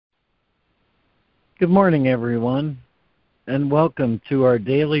Good morning, everyone, and welcome to our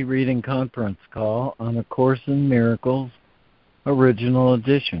daily reading conference call on A Course in Miracles, Original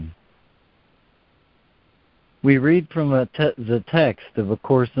Edition. We read from the text of A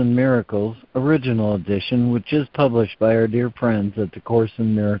Course in Miracles, Original Edition, which is published by our dear friends at the Course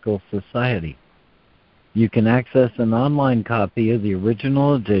in Miracles Society. You can access an online copy of the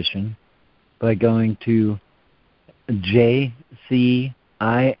original edition by going to jcim.net,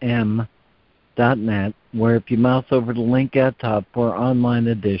 where if you mouse over the link at top for online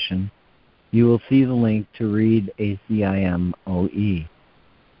edition, you will see the link to read ACIMOE.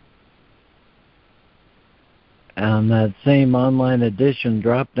 On that same online edition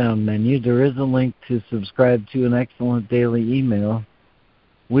drop-down menu, there is a link to subscribe to an excellent daily email,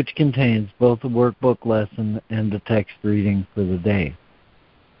 which contains both a workbook lesson and the text reading for the day.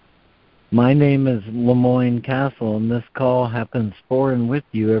 My name is Lemoyne Castle, and this call happens for and with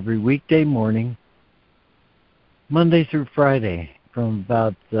you every weekday morning, Monday through Friday, from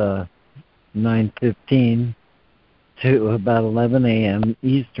about 9:15 to about 11 a.m.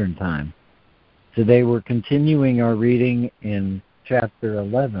 Eastern Time. Today we're continuing our reading in Chapter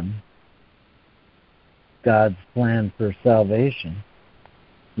 11, God's Plan for Salvation,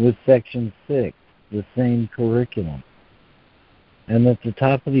 with Section 6, the same curriculum. And at the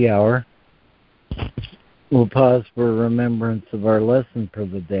top of the hour, we'll pause for remembrance of our lesson for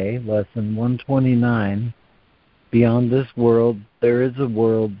the day, Lesson 129, Beyond This World, There Is a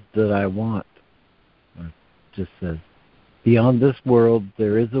World That I Want. Or it just says, Beyond this world,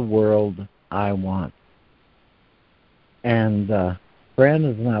 there is a world I want. And Fran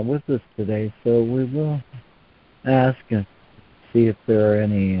is not with us today, so we will ask and see if there are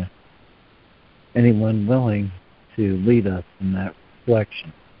anyone willing to lead us in that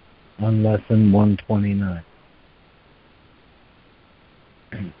reflection on Lesson 129.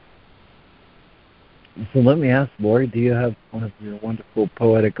 So let me ask, Lori, do you have one of your wonderful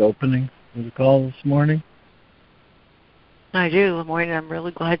poetic openings for the call this morning? I do, Lemoyne. I'm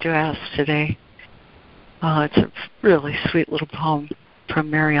really glad you asked today. It's a really sweet little poem from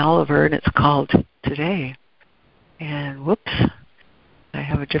Mary Oliver, and it's called Today. And whoops, I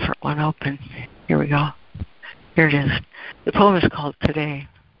have a different one open. Here we go. Here it is. The poem is called Today.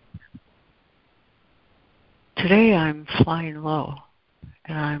 Today I'm flying low,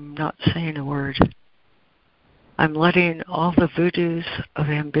 and I'm not saying a word. I'm letting all the voodoos of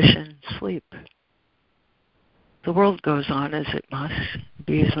ambition sleep. The world goes on as it must, the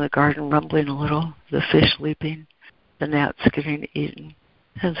bees in the garden rumbling a little, the fish leaping, the gnats getting eaten,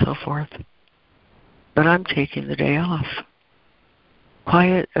 and so forth. But I'm taking the day off.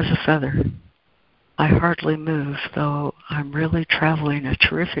 Quiet as a feather. I hardly move, though I'm really traveling a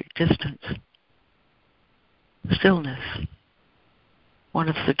terrific distance. Stillness. One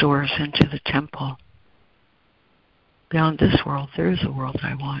of the doors into the temple. Beyond this world, there is a world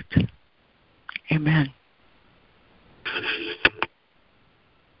I want. Amen.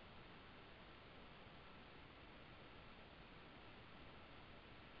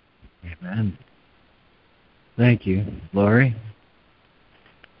 Amen. Thank you, Lori.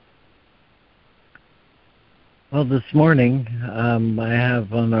 Well, this morning, I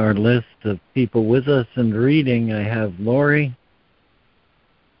have on our list of people with us and reading, I have Lori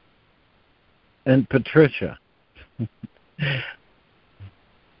and Patricia.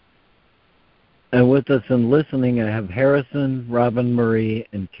 And with us and listening, I have Harrison, Robin Marie,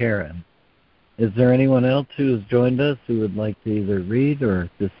 and Karen. Is there anyone else who has joined us who would like to either read or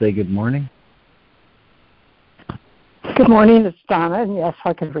just say good morning? Good morning, it's Donna, and yes,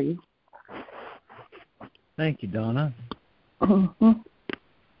 I can read. Thank you, Donna. Mm-hmm.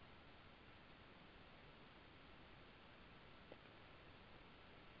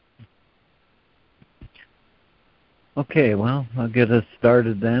 Okay, well, I'll get us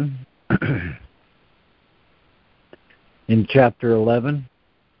started then. In Chapter 11,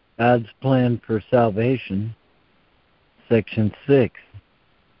 God's Plan for Salvation, Section 6,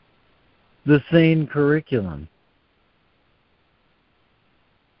 the sane curriculum.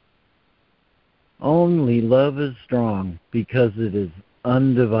 Only love is strong because it is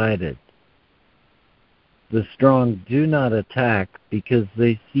undivided. The strong do not attack because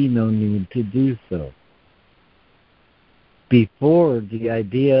they see no need to do so. Before the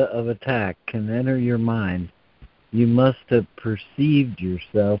idea of attack can enter your mind, you must have perceived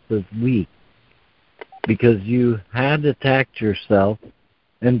yourself as weak, because you had attacked yourself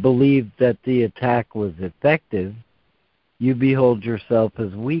and believed that the attack was effective. You behold yourself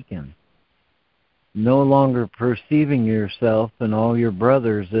as weakened. No longer perceiving yourself and all your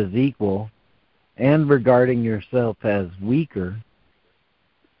brothers as equal and regarding yourself as weaker,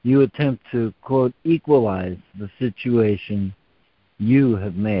 you attempt to, quote, equalize the situation you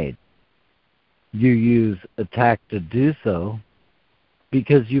have made. You use attack to do so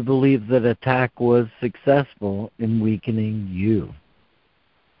because you believe that attack was successful in weakening you.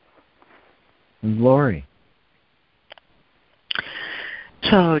 And Lori.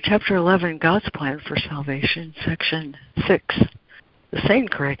 So, Chapter 11, God's Plan for Salvation, Section 6, the same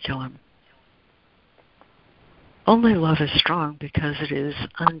curriculum. Only love is strong because it is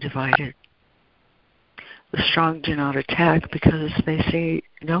undivided. The strong do not attack because they see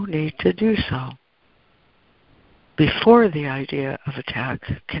no need to do so. Before the idea of attack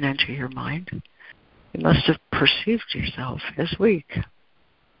can enter your mind, you must have perceived yourself as weak.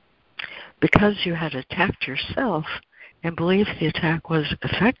 Because you had attacked yourself and believed the attack was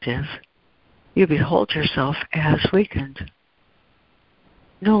effective, you behold yourself as weakened.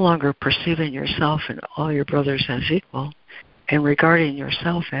 No longer perceiving yourself and all your brothers as equal and regarding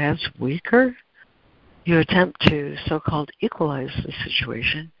yourself as weaker, you attempt to so-called equalize the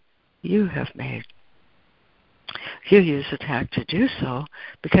situation you have made. You use attack to do so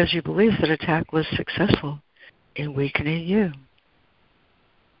because you believe that attack was successful in weakening you.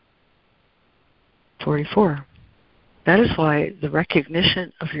 44. That is why the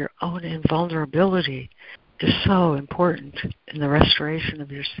recognition of your own invulnerability is so important in the restoration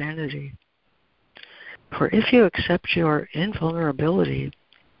of your sanity. For if you accept your invulnerability,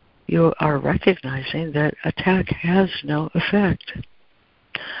 you are recognizing that attack has no effect.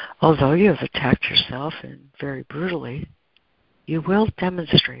 Although you have attacked yourself and very brutally, you will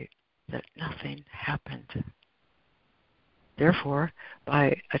demonstrate that nothing happened. Therefore,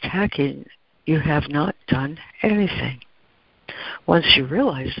 by attacking, you have not done anything. Once you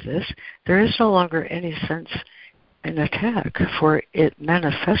realize this, there is no longer any sense in attack, for it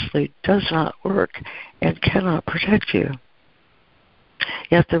manifestly does not work and cannot protect you.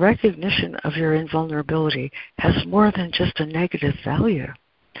 Yet the recognition of your invulnerability has more than just a negative value.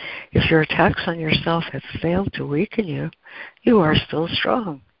 If your attacks on yourself have failed to weaken you, you are still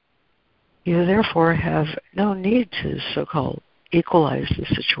strong. You therefore have no need to so-called equalize the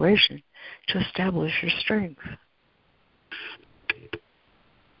situation to establish your strength.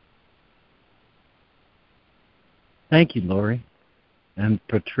 Thank you, Lori. And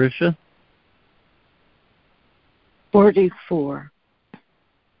Patricia? 44.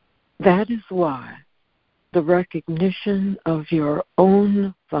 That is why the recognition of your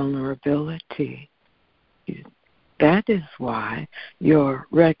own vulnerability, that is why your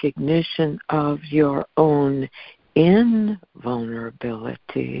recognition of your own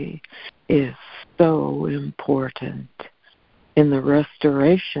invulnerability is so important in the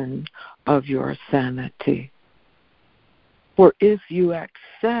restoration of your sanity. For if you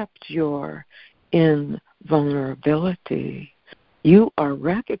accept your invulnerability, you are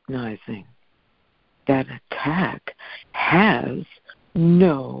recognizing that attack has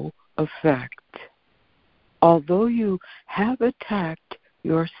no effect. Although you have attacked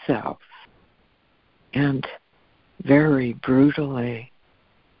yourself, and very brutally,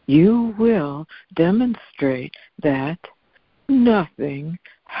 you will demonstrate that nothing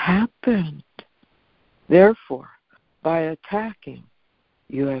happened. Therefore, by attacking,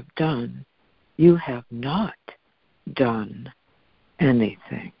 you have not done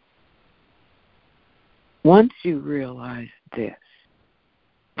anything. Once you realize this,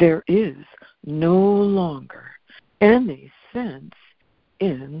 there is no longer any sense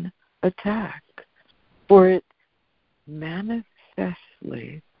in attack, for it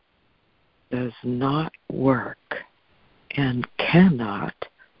manifestly does not work and cannot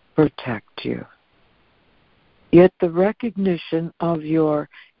protect you. Yet the recognition of your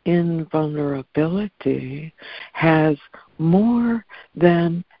invulnerability has more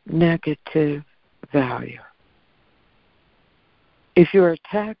than negative value. If your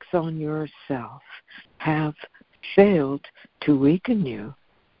attacks on yourself have failed to weaken you,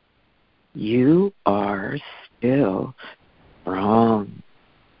 you are still strong.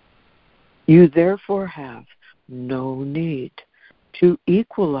 You therefore have no need to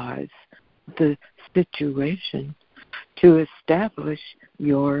equalize the situation to establish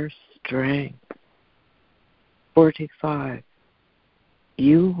your strength. 45.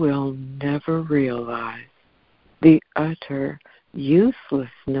 You will never realize the utter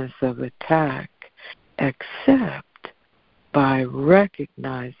uselessness of attack except by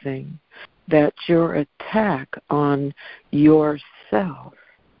recognizing that your attack on yourself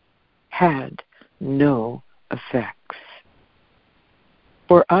had no effects.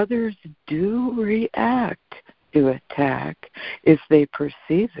 For others do react to attack if they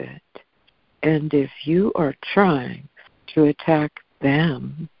perceive it, and if you are trying to attack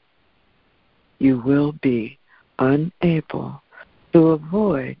them, you will be unable to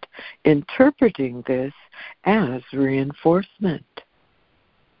avoid interpreting this as reinforcement.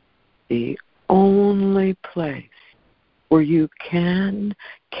 The only place where you can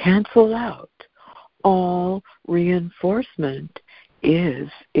cancel out all reinforcement is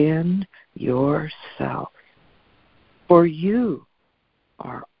in yourself. For you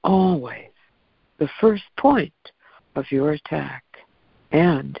are always the first point of your attack.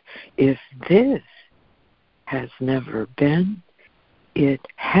 And if this has never been, it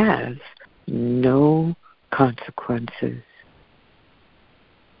has no consequences.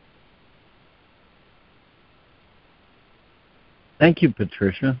 Thank you,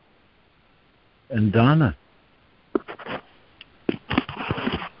 Patricia. And Donna.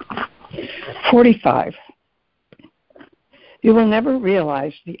 45. You will never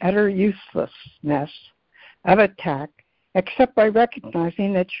realize the utter uselessness of attack except by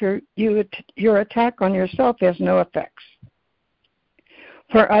recognizing that your attack on yourself has no effects.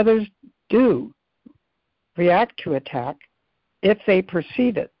 For others do react to attack if they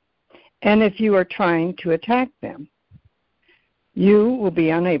perceive it, and if you are trying to attack them, you will be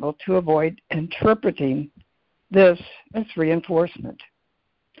unable to avoid interpreting this as reinforcement.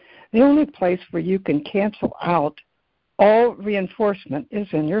 The only place where you can cancel out all reinforcement is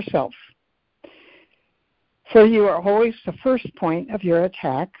in yourself. For you are always the first point of your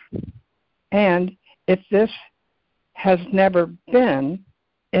attack, and if this has never been,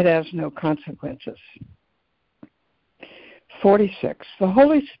 it has no consequences. 46. The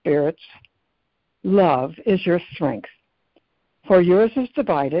Holy Spirit's love is your strength, for yours is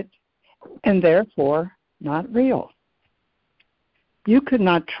divided and therefore not real. You could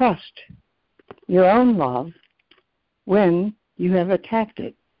not trust your own love when you have attacked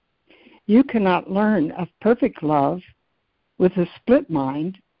it. You cannot learn of perfect love with a split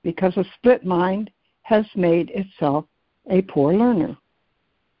mind because a split mind has made itself a poor learner.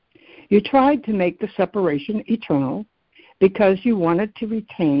 You tried to make the separation eternal because you wanted to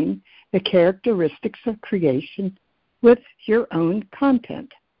retain the characteristics of creation with your own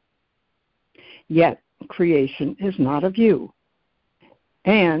content. Yet creation is not of you,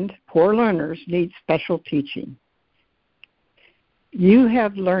 and poor learners need special teaching. You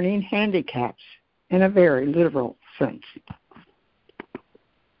have learning handicaps in a very literal sense.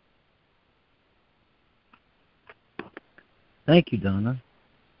 Thank you, Donna.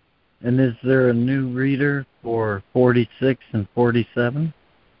 And is there a new reader for 46 and 47?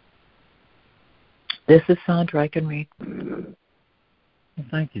 This is Sandra. I can read. Well,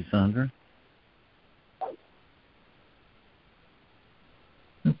 thank you, Sandra.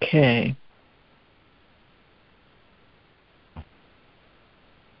 Okay.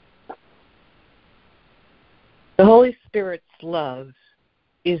 The Holy Spirit's love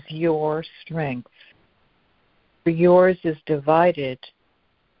is your strength, for yours is divided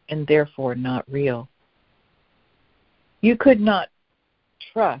and therefore not real. You could not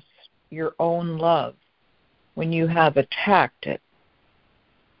trust your own love when you have attacked it.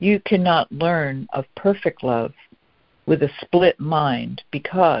 You cannot learn of perfect love with a split mind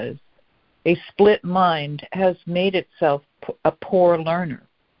because a split mind has made itself a poor learner.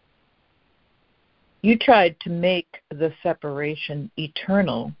 You tried to make the separation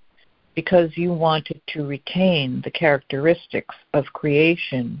eternal because you wanted to retain the characteristics of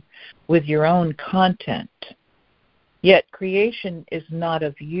creation with your own content. Yet creation is not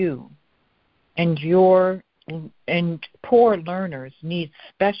of you, and poor learners need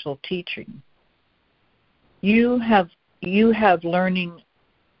special teaching. You have learning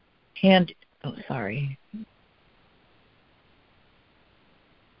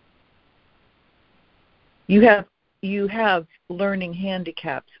You have learning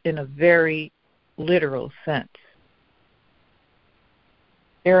handicaps in a very literal sense.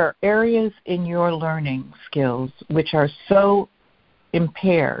 There are areas in your learning skills which are so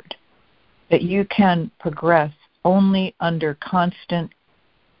impaired that you can progress only under constant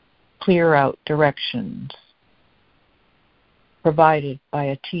clear-out directions provided by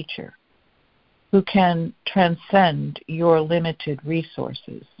a teacher who can transcend your limited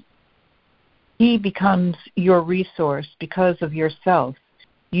resources. He becomes your resource because of yourself.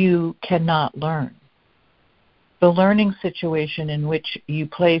 You cannot learn. The learning situation in which you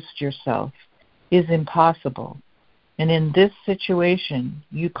placed yourself is impossible, and in this situation,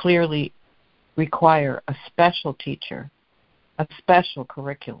 you clearly require a special teacher, a special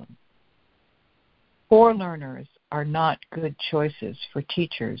curriculum. Poor learners are not good choices for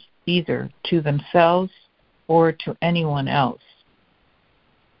teachers, either to themselves or to anyone else.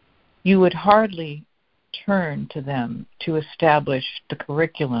 You would hardly turn to them to establish the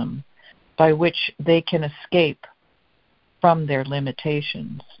curriculum by which they can escape from their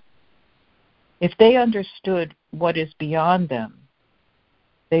limitations. If they understood what is beyond them,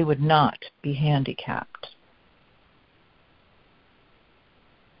 they would not be handicapped.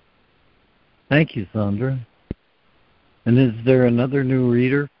 Thank you, Sandra. And is there another new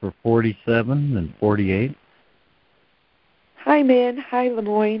reader for 47 and 48? Hi, Min. Hi,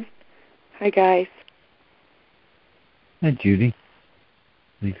 Lemoyne. Hi, guys. Hi, Judy.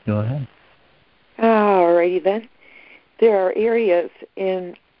 Please go ahead. All righty then. There are areas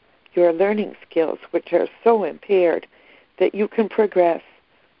in your learning skills which are so impaired that you can progress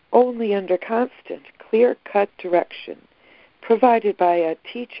only under constant, clear-cut direction provided by a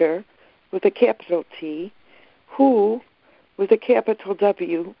teacher with a capital T who, with a capital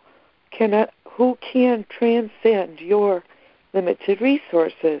W, who can transcend your limited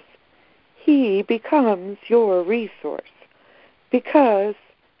resources. He becomes your resource. Because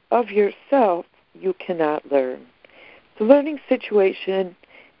of yourself, you cannot learn. The learning situation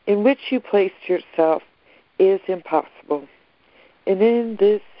in which you placed yourself is impossible. And in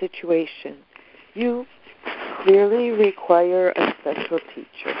this situation, you clearly require a special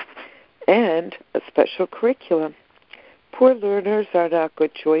teacher and a special curriculum. Poor learners are not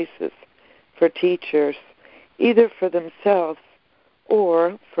good choices for teachers, either for themselves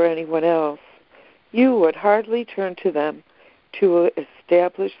or for anyone else. You would hardly turn to them to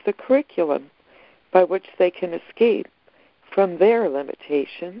establish the curriculum by which they can escape from their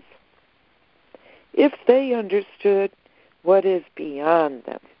limitations. If they understood what is beyond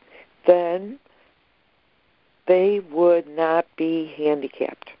them, then they would not be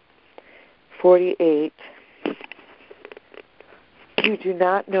handicapped. 48. You do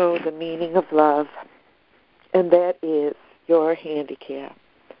not know the meaning of love, and that is your handicap.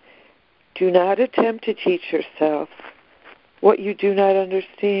 Do not attempt to teach yourself what you do not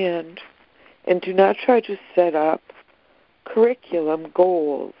understand, and do not try to set up curriculum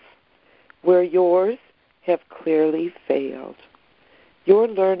goals where yours have clearly failed. Your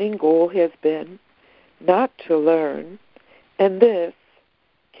learning goal has been not to learn, and this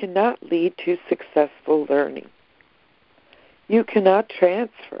cannot lead to successful learning. You cannot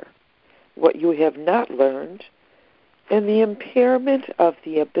transfer what you have not learned, and the impairment of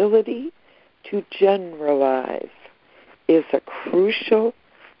the ability to generalize is a crucial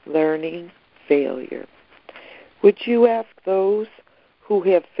learning failure. Would you ask those who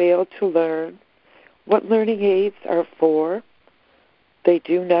have failed to learn what learning aids are for? They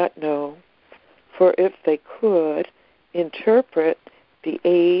do not know, for if they could interpret the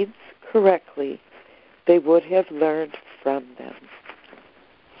aids correctly, they would have learned from them.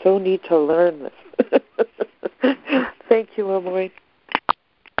 So need to learn this. Thank you, Lemoyne.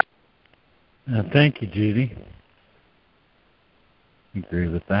 Thank you, Judy. Agree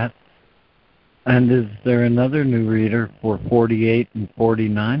with that. And is there another new reader for 48 and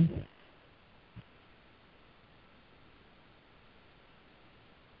 49?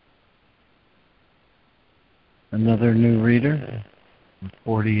 Another new reader for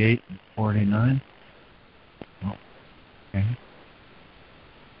 48 and 49? Oh, okay.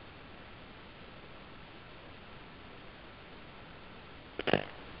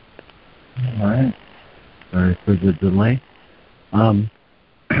 All right. Sorry for the delay.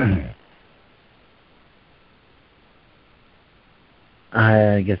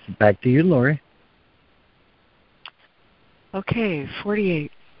 I guess back to you, Lori. Okay,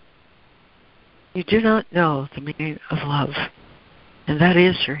 48. You do not know the meaning of love, and that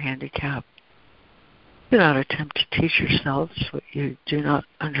is your handicap. Do not attempt to teach yourselves what you do not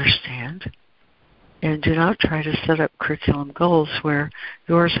understand, and do not try to set up curriculum goals where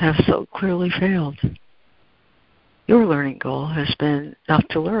yours have so clearly failed. Your learning goal has been not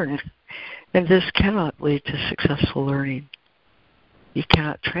to learn, and this cannot lead to successful learning. You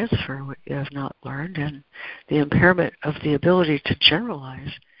cannot transfer what you have not learned, and the impairment of the ability to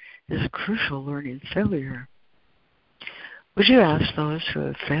generalize is a crucial learning failure. Would you ask those who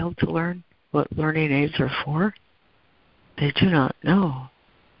have failed to learn what learning aids are for? They do not know.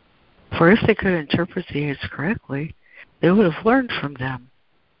 For if they could interpret the aids correctly, they would have learned from them.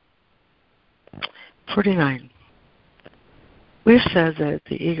 49. We've said that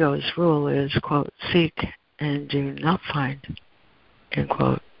the ego's rule is, quote, seek and do not find, end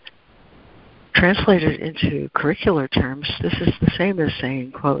quote. Translated into curricular terms, this is the same as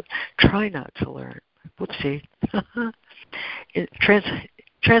saying, quote, try not to learn. Whoopsie.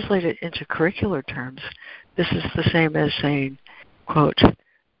 Translated into curricular terms, this is the same as saying, quote,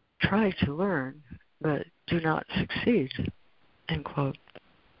 try to learn, but do not succeed, end quote.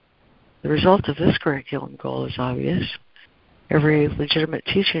 The result of this curriculum goal is obvious. Every legitimate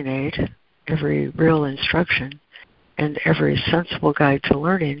teaching aid, every real instruction, and every sensible guide to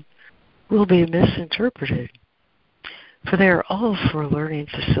learning will be misinterpreted, for they are all for learning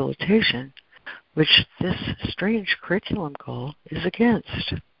facilitation, which this strange curriculum goal is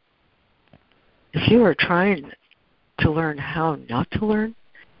against. If you are trying to learn how not to learn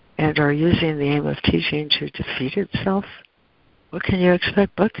and are using the aim of teaching to defeat itself, what can you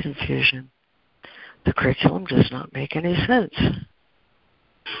expect but confusion? The curriculum does not make any sense.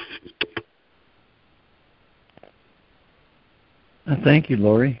 Thank you,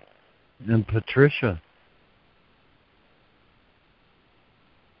 Lori. And Patricia.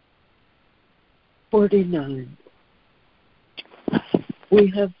 49.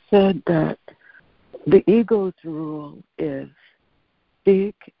 We have said that the ego's rule is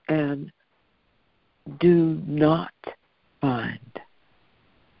seek and do not find.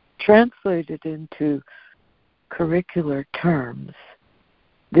 Translated into curricular terms,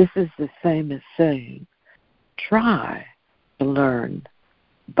 this is the same as saying, try to learn,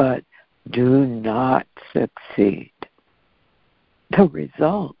 but do not succeed. The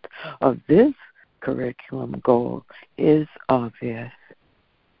result of this curriculum goal is obvious.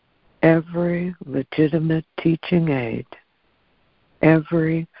 Every legitimate teaching aid,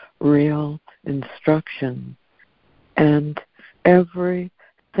 every real instruction, and every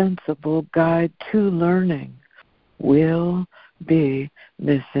sensible guide to learning will be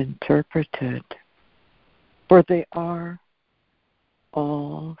misinterpreted, for they are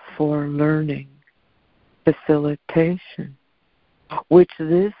all for learning facilitation, which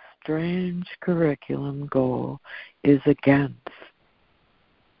this strange curriculum goal is against.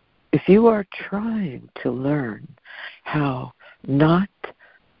 If you are trying to learn how not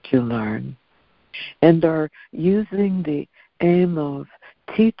to learn and are using the aim of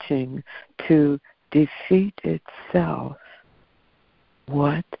teaching to defeat itself,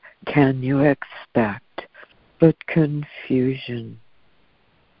 what can you expect but confusion?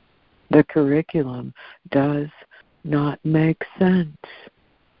 The curriculum does not make sense.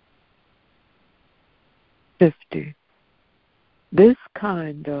 50. This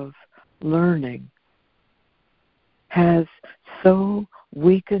kind of learning has so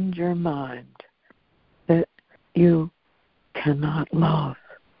weakened your mind that you cannot love.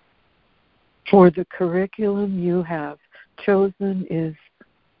 For the curriculum you have chosen is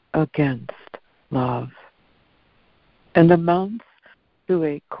against love and amounts to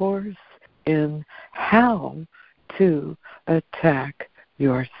a course in how to attack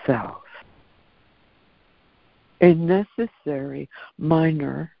yourself. A necessary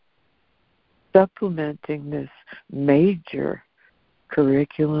minor supplementing this major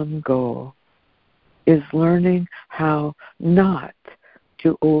curriculum goal is learning how not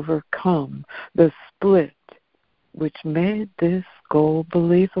to overcome the split which made this goal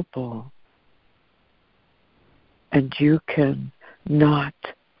believable. And you can not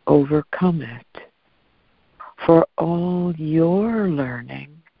overcome it, for all your learning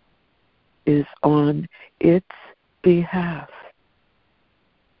is on its behalf.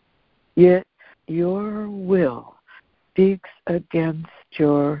 Yet your will speaks against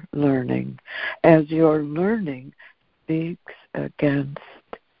your learning, as your learning speaks against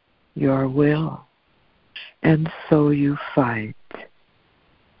your will. And so you fight.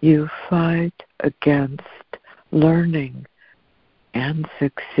 You fight against learning and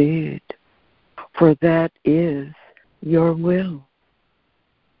succeed, for that is your will.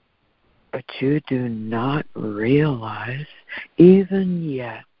 But you do not realize, even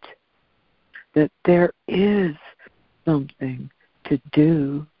yet, that there is something to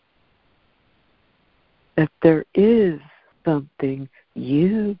do, that there is something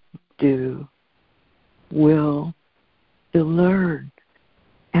you do, will to learn,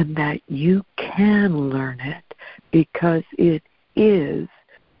 and that you can learn it because it is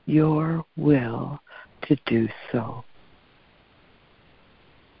your will to do so.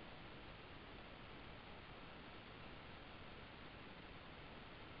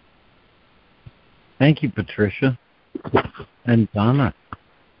 Thank you, Patricia. And Donna.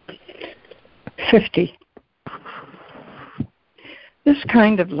 50. This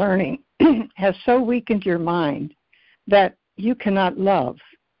kind of learning has so weakened your mind that you cannot love,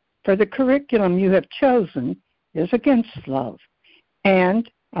 for the curriculum you have chosen is against love and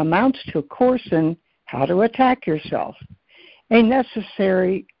amounts to a course in how to attack yourself. A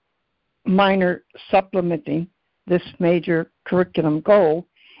necessary minor supplementing this major curriculum goal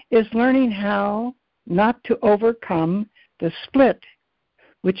is learning how not to overcome the split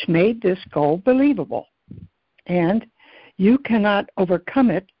which made this goal believable. And you cannot overcome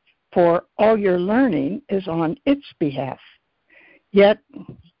it, for all your learning is on its behalf. Yet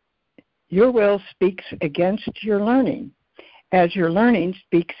your will speaks against your learning, as your learning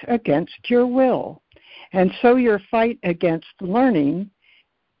speaks against your will. And so your fight against learning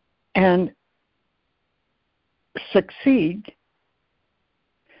and succeed,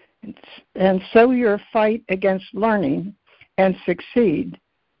 and so your fight against learning and succeed,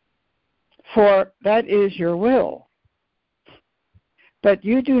 for that is your will. But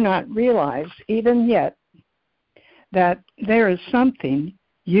you do not realize even yet that there is something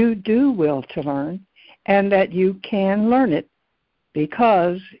you do will to learn, and that you can learn it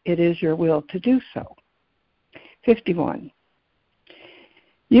because it is your will to do so. 51.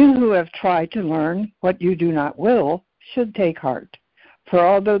 You who have tried to learn what you do not will should take heart. For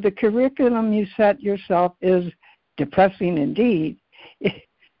although the curriculum you set yourself is depressing indeed,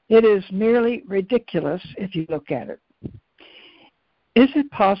 it is merely ridiculous if you look at it. Is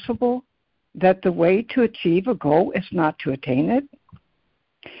it possible that the way to achieve a goal is not to attain it?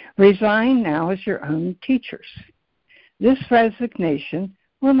 Resign now as your own teachers. This resignation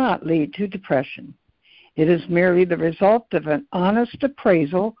will not lead to depression. It is merely the result of an honest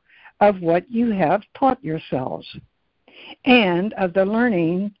appraisal of what you have taught yourselves, and of the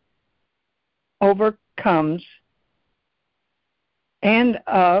learning overcomes,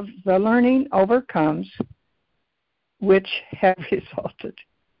 which have resulted,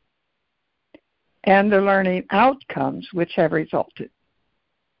 and the learning outcomes which have resulted.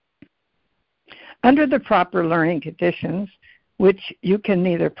 Under the proper learning conditions, which you can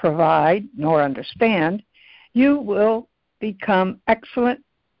neither provide nor understand, you will become excellent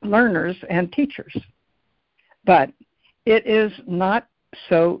learners and teachers. But it is not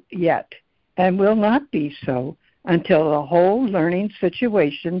so yet, and will not be so until the whole learning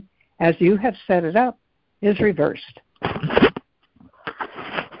situation, as you have set it up, is reversed.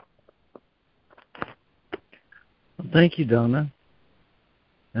 Thank you, Donna.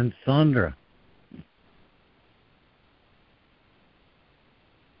 And Sandra.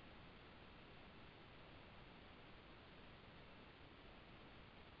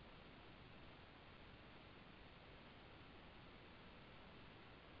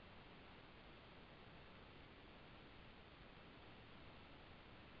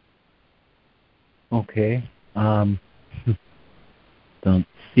 Okay. Don't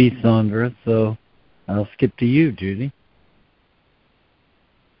see Sandra, so I'll skip to you, Judy.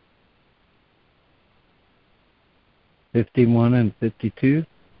 (51) and 52.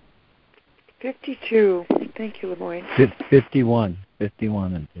 52. Thank you, Lemoyne. 51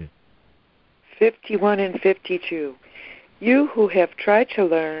 and 2. 51 and 52. You who have tried to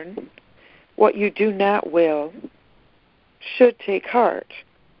learn what you do not will should take heart,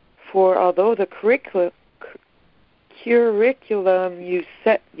 for although the curriculum you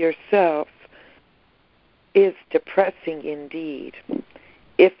set yourself is depressing indeed,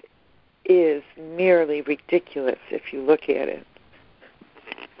 it is merely ridiculous if you look at it.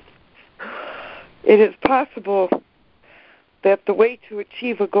 It is possible that the way to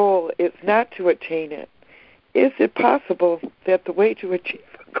achieve a goal is not to attain it. Is it possible that the way to achieve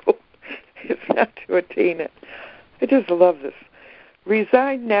a goal is not to attain it? I just love this.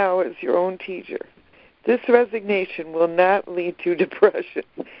 Resign now as your own teacher. This resignation will not lead to depression.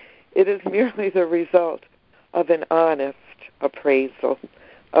 It is merely the result of an honest appraisal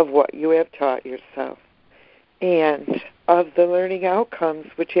of what you have taught yourself and of the learning outcomes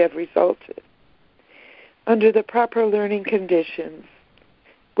which have resulted. Under the proper learning conditions,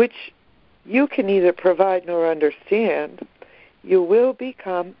 which you can neither provide nor understand, you will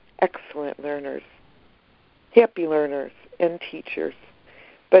become excellent learners, happy learners, and teachers.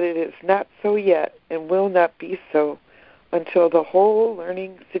 But it is not so yet and will not be so until the whole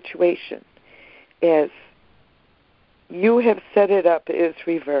learning situation, as you have set it up, is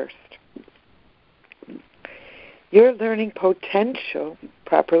reversed. Your learning potential,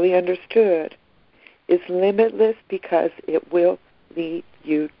 properly understood, is limitless because it will lead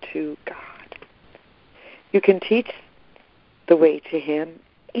you to God. You can teach the way to Him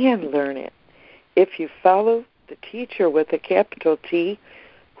and learn it if you follow the teacher with a capital T,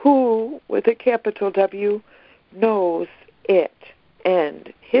 who, with a capital W, knows it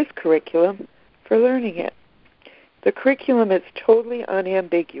and his curriculum for learning it. The curriculum is totally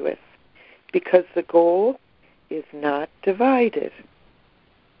unambiguous because the goal is not divided.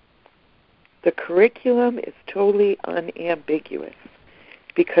 The curriculum is totally unambiguous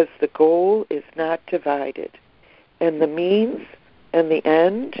because the goal is not divided, and the means and the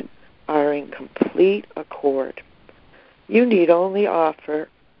end are in complete accord. You need only offer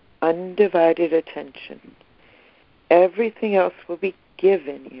undivided attention. Everything else will be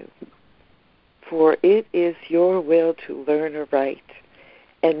given you. For it is your will to learn aright,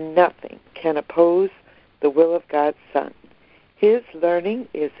 and nothing can oppose the will of God's Son. His learning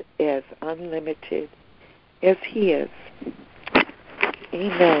is as unlimited as He is.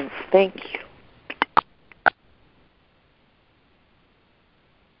 Amen. Thank you.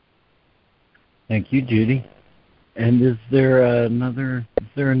 Thank you, Judy. And is there a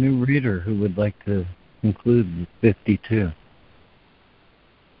new reader who would like to conclude with 52?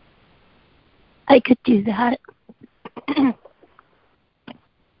 I could do that.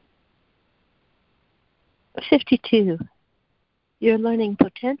 52. Your learning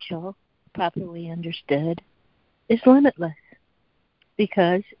potential, properly understood, is limitless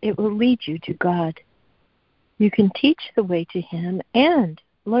because it will lead you to God. You can teach the way to Him and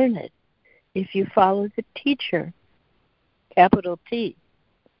learn it if you follow the teacher, capital T,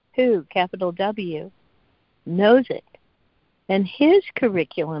 who, capital W, knows it, and his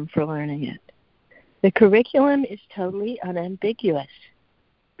curriculum for learning it. The curriculum is totally unambiguous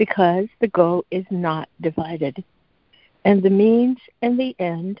because the goal is not divided, and the means and the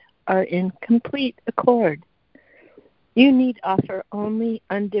end are in complete accord. You need offer only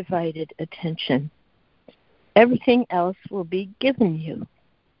undivided attention. Everything else will be given you.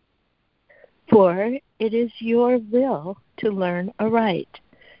 For it is your will to learn aright,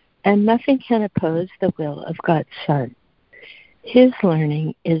 and nothing can oppose the will of God's Son. His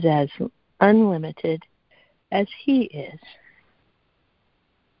learning is as unlimited as He is.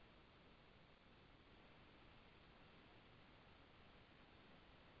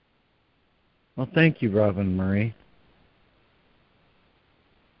 Well, thank you, Robin Marie.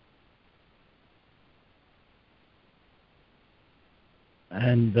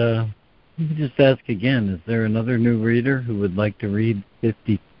 And let me just ask again, is there another new reader who would like to read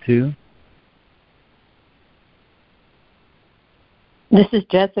 52? This is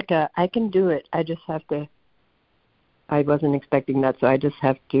Jessica. I can do it. I wasn't expecting that, so I just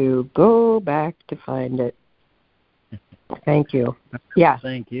have to go back to find it. Thank you. Yeah.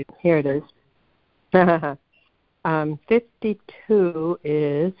 Thank you. Here it is. 52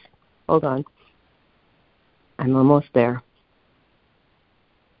 is, hold on. I'm almost there.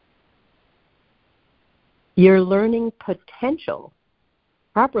 Your learning potential,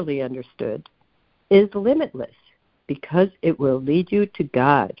 properly understood, is limitless because it will lead you to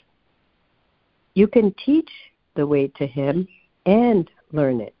God. You can teach the way to Him and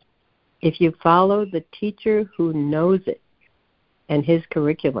learn it if you follow the teacher who knows it and his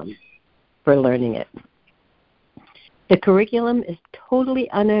curriculum for learning it. The curriculum is totally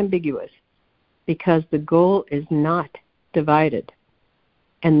unambiguous because the goal is not divided,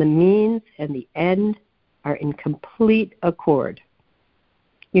 and the means and the end are in complete accord.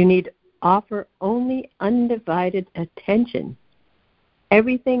 You need offer only undivided attention.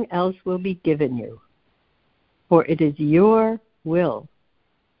 Everything else will be given you, for it is your will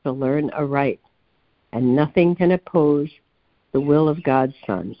to learn aright, and nothing can oppose the will of God's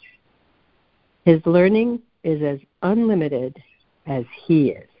Son. His learning is as unlimited as He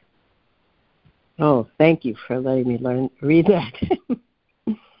is. Oh, thank you for letting me read that.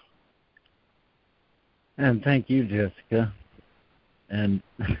 And thank you, Jessica. And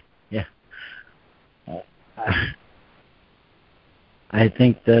yeah, I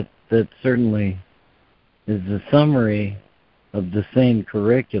think that certainly is a summary of the same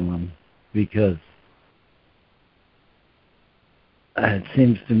curriculum, because it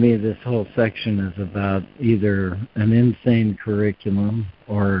seems to me this whole section is about either an insane curriculum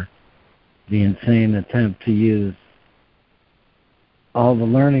or the insane attempt to use all the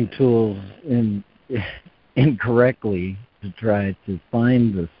learning tools incorrectly to try to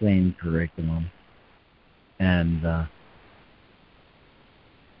find the same curriculum. And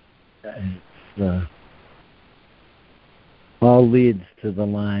it's all leads to the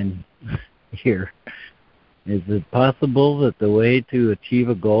line here. Is it possible that the way to achieve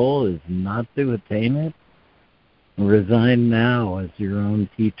a goal is not to attain it? Resign now as your own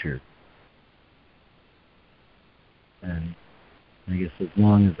teacher. And I guess as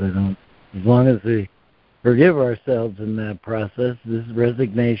long as we forgive ourselves in that process, this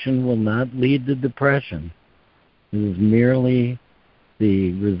resignation will not lead to depression. It is merely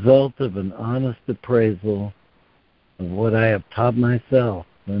the result of an honest appraisal of what I have taught myself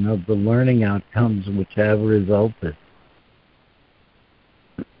and of the learning outcomes which have resulted.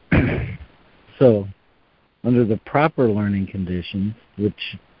 So, under the proper learning conditions,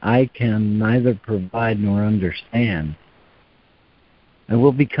 which I can neither provide nor understand, I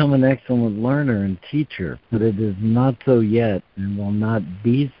will become an excellent learner and teacher, but it is not so yet and will not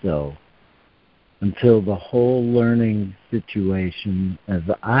be so until the whole learning situation, as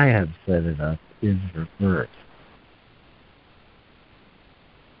I have set it up, is reversed.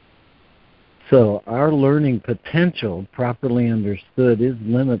 So our learning potential, properly understood, is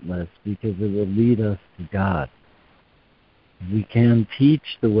limitless because it will lead us to God. We can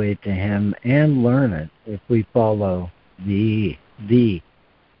teach the way to Him and learn it if we follow the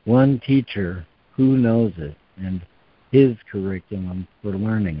one teacher who knows it and his curriculum for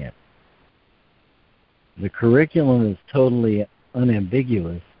learning it. The curriculum is totally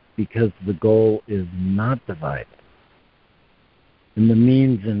unambiguous because the goal is not divided. And the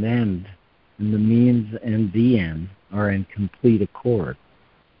means and the end are in complete accord.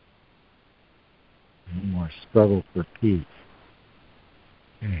 No more struggle for peace.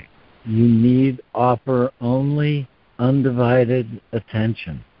 Okay. You need offer only undivided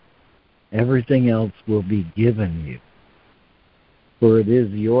attention. Everything else will be given you. For it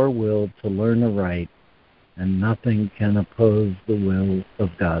is your will to learn aright, and nothing can oppose the will of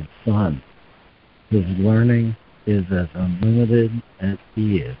God's Son. His learning is as unlimited as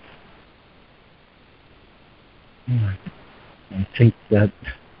He is. I think that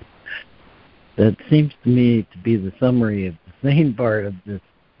seems to me to be the summary of the main part of this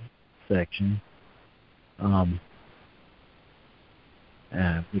section,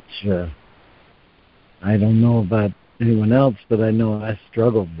 which I don't know about anyone else, but I know I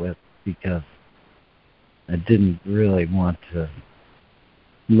struggled with because I didn't really want to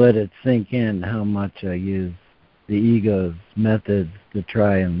let it sink in how much I use the ego's methods to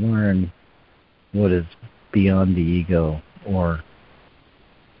try and learn what is beyond the ego, or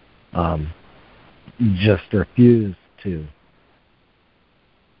just refuse to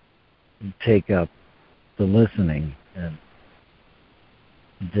take up the listening and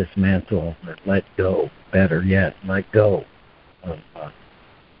dismantle or let go, better yet, let go of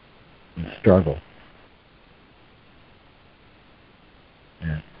the struggle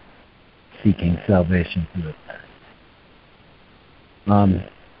and seeking salvation through the past.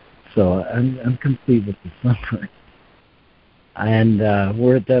 So I'm complete with the summary. And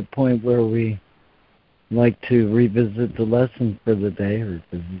we're at that point where we like to revisit the lesson for the day, or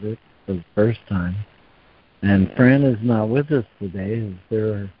revisit it for the first time. And Fran is not with us today. Is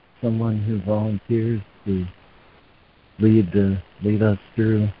there someone who volunteers to lead us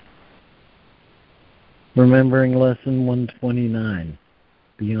through remembering lesson 129?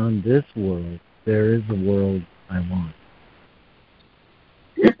 Beyond this world, there is a world I want.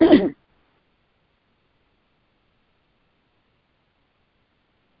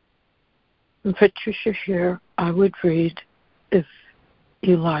 Patricia here. I would read if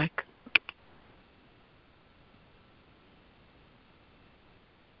you like.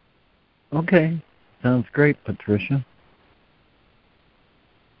 Okay. Sounds great, Patricia.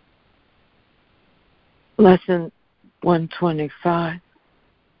 Lesson 125.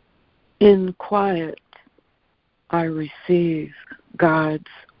 In quiet, I receive God's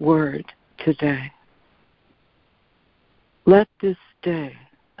word today. Let this day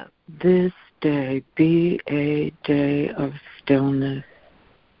be a day of stillness.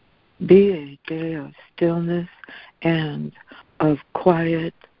 Be a day of stillness and of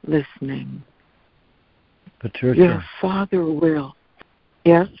quiet listening. Patricia. Your Father will.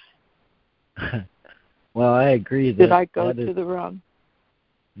 Yes? Well, I agree. Did I go to the wrong?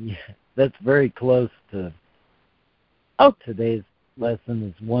 Yeah, that's very close to today's lesson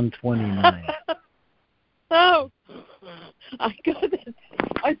is 129. Oh, I got it.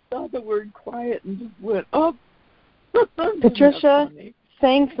 I saw the word quiet and just went, oh. Patricia,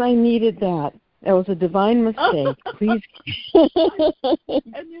 thanks, I needed that. That was a divine mistake. Please,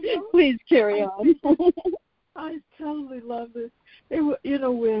 please carry on. I totally love it.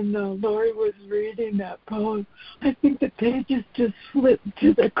 When Lori was reading that poem, I think the pages just flipped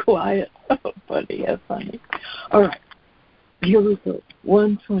to the quiet. Oh, funny, yeah, funny. All right, here we go.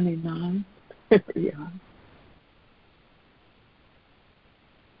 129. Here we are.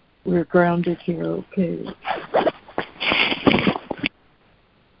 We're grounded here, okay.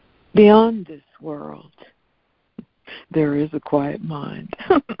 Beyond this world, there is a quiet mind.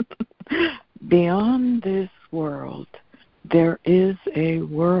 Beyond this world, there is a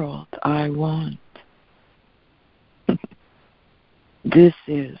world I want. This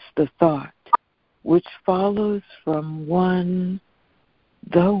is the thought which follows from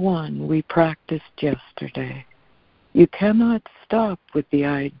the one we practiced yesterday. You cannot stop with the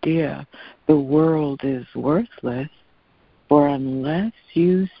idea the world is worthless, for unless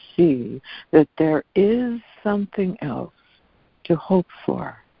you see that there is something else to hope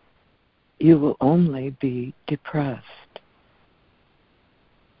for, you will only be depressed.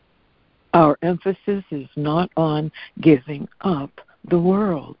 Our emphasis is not on giving up the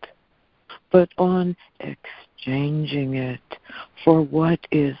world, but on exchanging it for what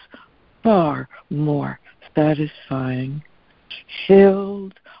is far more satisfying,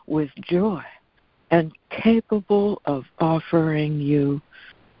 filled with joy, and capable of offering you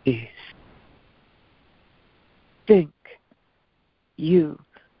peace. Think you,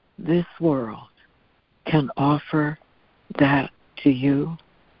 this world, can offer that to you?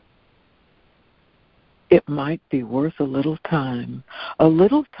 It might be worth a little time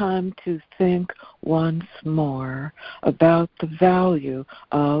to think once more about the value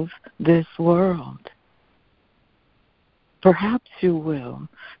of this world. Perhaps you will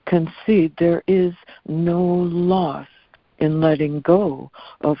concede there is no loss in letting go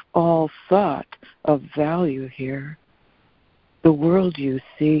of all thought of value here. The world you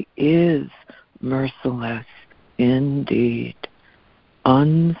see is merciless indeed,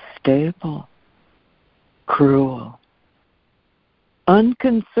 unstable, cruel,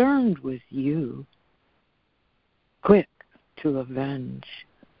 unconcerned with you, quick to avenge,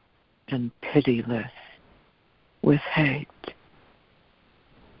 and pitiless with hate.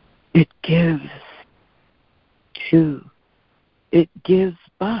 It gives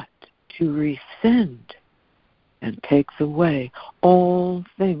but to rescind and takes away all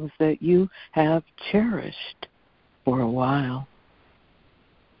things that you have cherished for a while.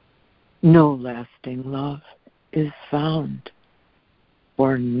 No lasting love is found,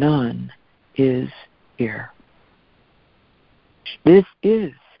 for none is here. This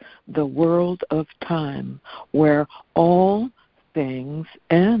is the world of time where all things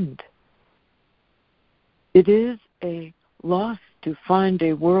end. It is a loss to find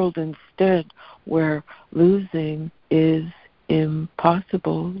a world instead where losing is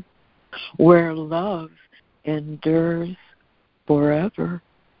impossible, where love endures forever.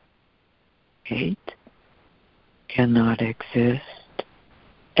 Hate cannot exist,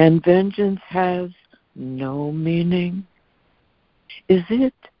 and vengeance has no meaning. Is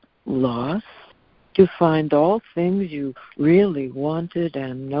it loss to find all things you really wanted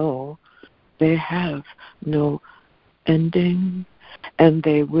and know they have no ending, and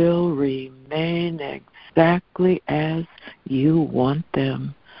they will remain exactly as you want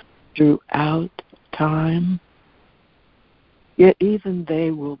them throughout time? Yet even they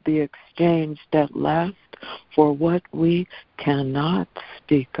will be exchanged at last for what we cannot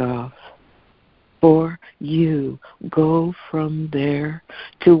speak of. For you go from there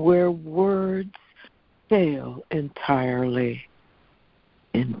to where words fail entirely,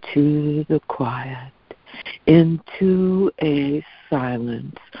 into the quiet, into a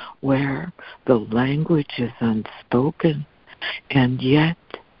silence where the language is unspoken and yet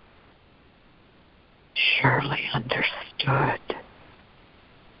surely understood.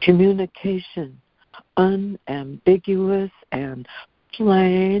 Communication, unambiguous and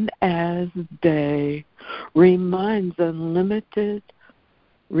plain as day, remains unlimited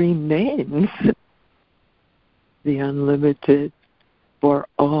the unlimited for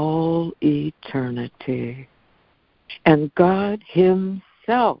all eternity. And God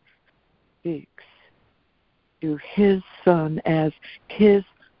Himself speaks to His Son as His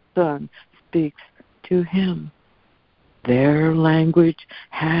Son speaks to Him. Their language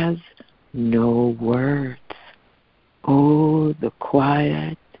has no words. Oh, the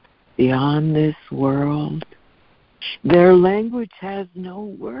quiet beyond this world. Their language has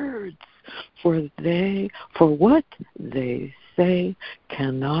no words, for what they say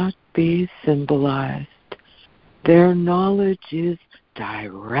cannot be symbolized. Their knowledge is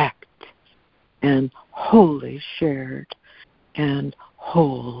direct and wholly shared and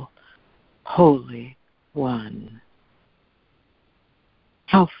wholly one.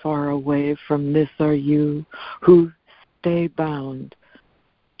 How far away from this are you who stay bound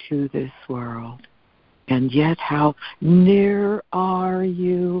to this world? And yet how near are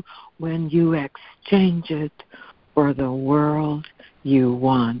you when you exchange it for the world you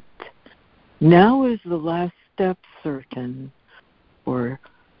want? Now is the last step certain, for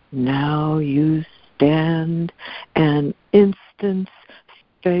now you stand an instant's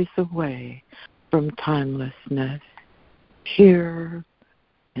space away from timelessness. Here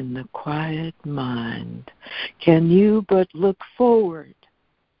in the quiet mind, can you but look forward,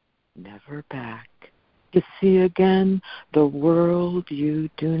 never back, to see again the world you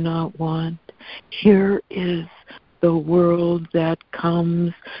do not want? Here is the world that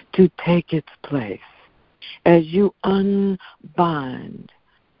comes to take its place as you unbind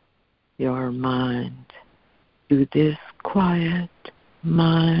your mind to this quiet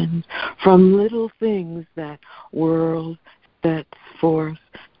mind from little things that world sets forth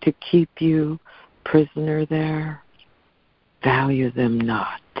to keep you prisoner there, value them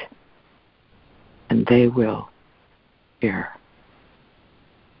not, and they will fear.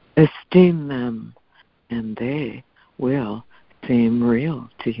 Esteem them, and they will seem real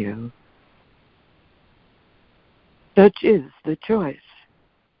to you. Such is the choice.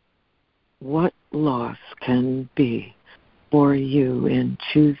 What loss can be for you in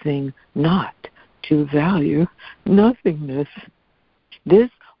choosing not to value nothingness? This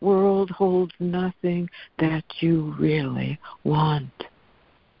world holds nothing that you really want.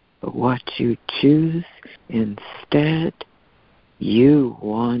 But what you choose instead, you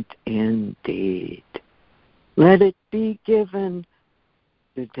want indeed. Let it be given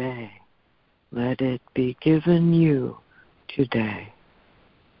today. Let it be given you today.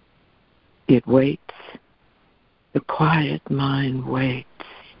 It waits. The quiet mind waits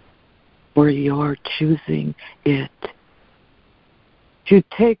for your choosing it to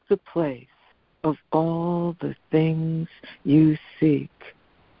take the place of all the things you seek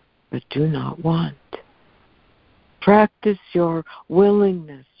but do not want. Practice your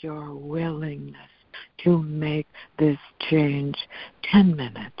willingness to make this change 10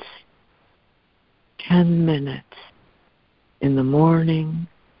 minutes. 10 minutes in the morning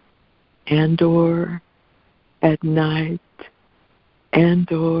and or at night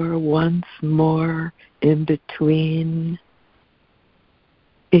and or once more in between.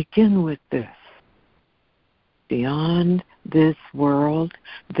 Begin with this. Beyond this world,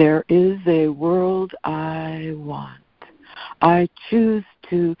 there is a world I want. I choose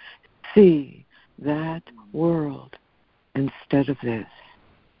to see that world instead of this.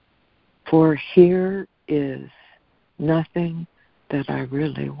 For here is nothing that I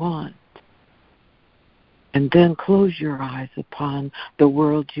really want. And then close your eyes upon the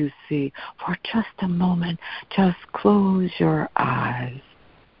world you see for just a moment. Just close your eyes.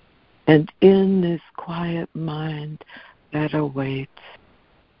 And in this quiet mind that awaits,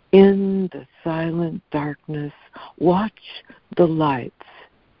 in the silent darkness, watch the lights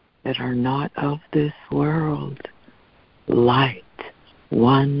that are not of this world light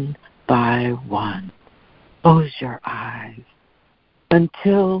one by one. Close your eyes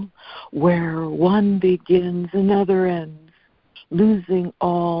until where one begins, another ends, losing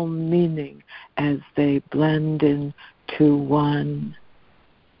all meaning as they blend into one.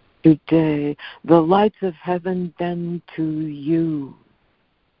 Today, the lights of heaven bend to you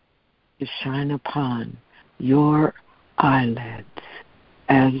to shine upon your eyelids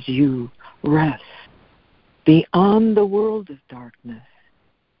as you rest beyond the world of darkness.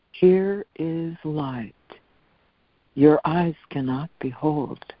 Here is light. Your eyes cannot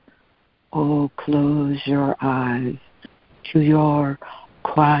behold. Oh, close your eyes to your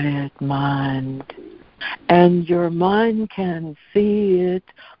quiet mind, and your mind can see it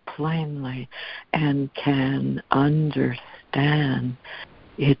plainly and can understand.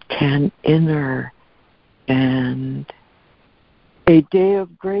 It can understand. A day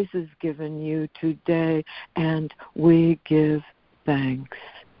of grace is given you today, and we give thanks.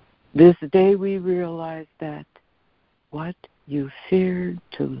 This day we realize that what you feared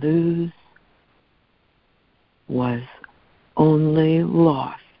to lose was only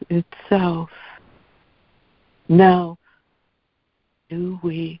loss itself. Now, do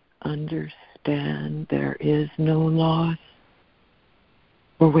we understand there is no loss?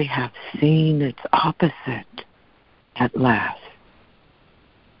 For we have seen its opposite at last.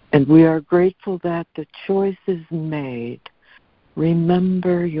 And we are grateful that the choice is made.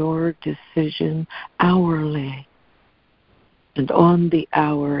 Remember your decision hourly. And on the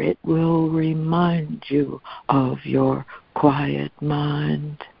hour it will remind you of your quiet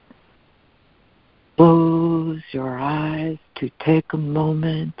mind. Close your eyes to take a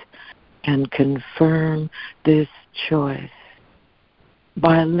moment and confirm this choice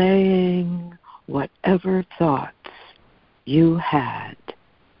by laying whatever thoughts you had.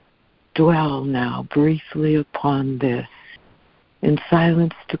 Dwell now briefly upon this in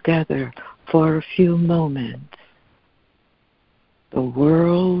silence together for a few moments. The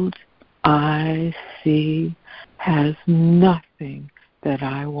world I see has nothing that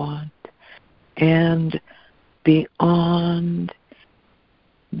I want, and beyond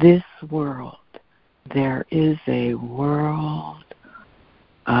this world there is a world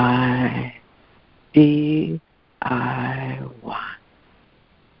I see I want.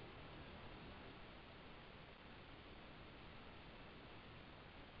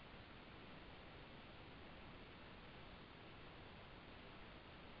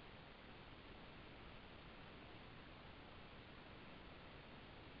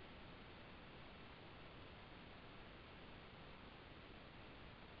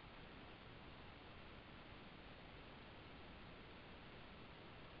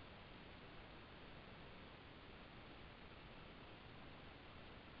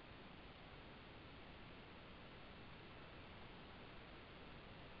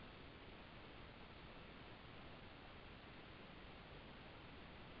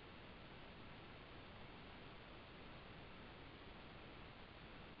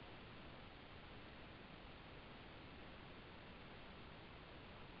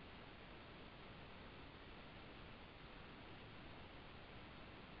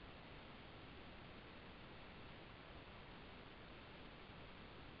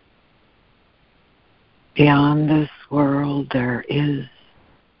 Beyond this world there is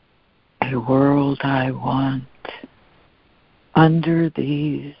a world I want. Under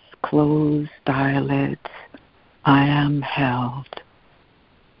these closed eyelids I am held.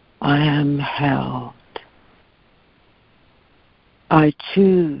 I am held. I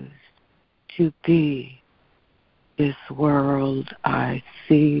choose to be this world I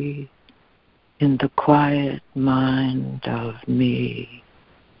see in the quiet mind of me.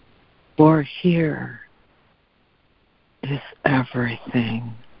 For here is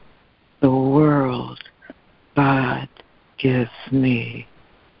everything the world God gives me,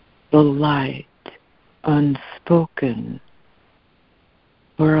 the light unspoken.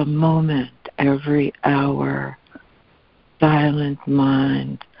 For a moment every hour, silent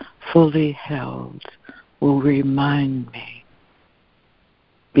mind fully held will remind me,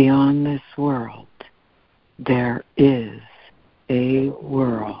 beyond this world there is a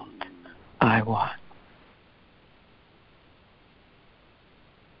world I want.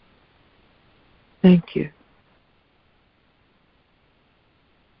 Thank you.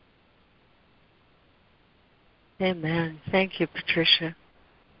 Amen. Thank you, Patricia.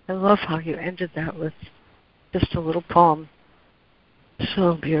 I love how you ended that with just a little poem.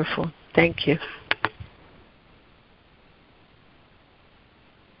 So beautiful. Thank you.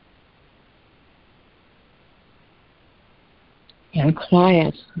 And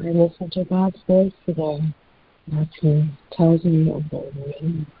quiet. I listen to God's voice today. As He tells me of the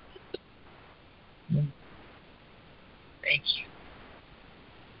will. Thank you.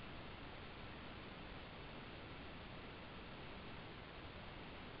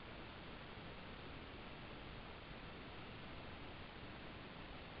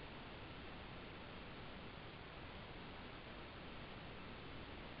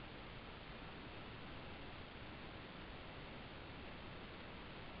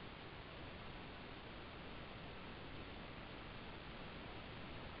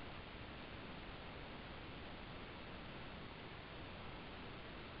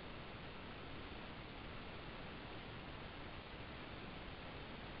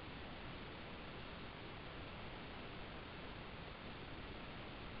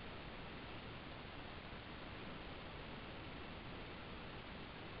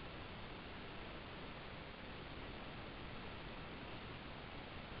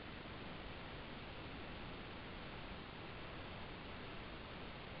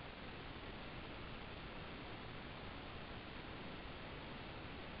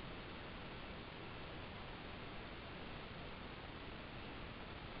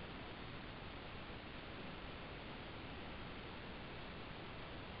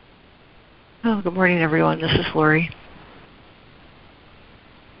 Oh, good morning, everyone. This is Lori.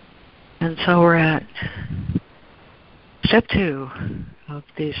 And so we're at step 2 of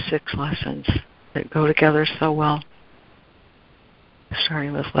these 6 lessons that go together so well,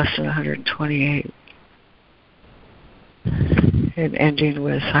 starting with lesson 128 and ending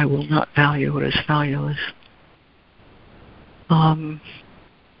with, I will not value what is valueless.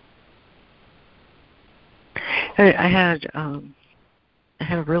 I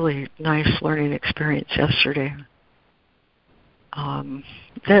had a really nice learning experience yesterday.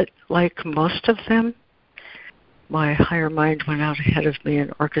 That, like most of them, my higher mind went out ahead of me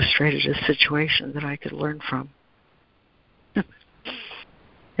and orchestrated a situation that I could learn from.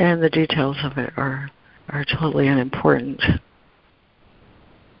 And the details of it are totally unimportant.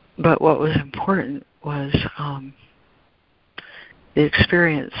 But what was important was the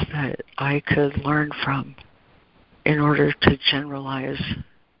experience that I could learn from in order to generalize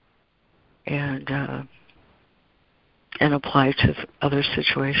and apply to other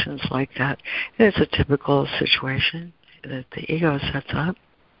situations like that. And it's a typical situation that the ego sets up.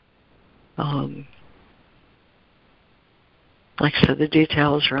 Like I said, the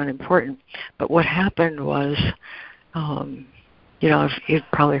details are unimportant. But what happened was, you've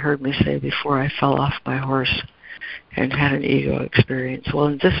probably heard me say before, I fell off my horse and had an ego experience. Well,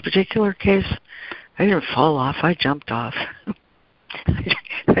 in this particular case, I didn't fall off. I jumped off.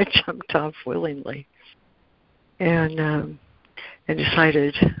 I jumped off willingly. And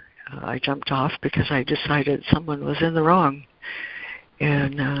decided I jumped off because I decided someone was in the wrong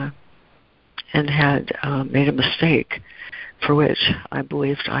and had made a mistake for which I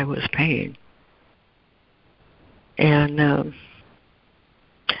believed I was paying. And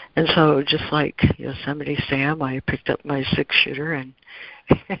so just like Yosemite Sam, I picked up my 6-shooter and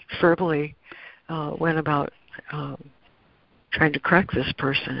verbally went about trying to correct this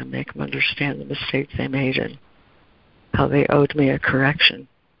person and make them understand the mistake they made and how they owed me a correction.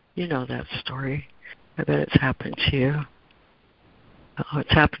 You know that story. I bet it's happened to you.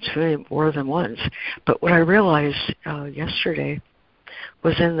 It's happened to me more than once. But what I realized yesterday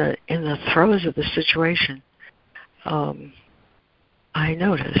was in the throes of the situation, I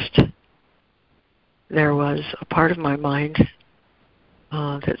noticed there was a part of my mind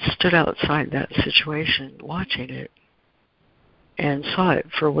that stood outside that situation, watching it, and saw it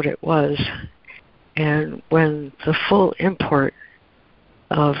for what it was. And when the full import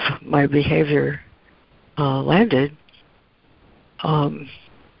of my behavior landed,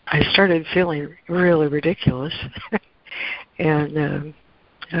 I started feeling really ridiculous. And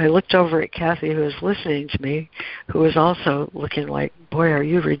I looked over at Kathy, who was listening to me, who was also looking like, boy, are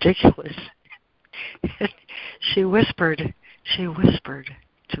you ridiculous. She whispered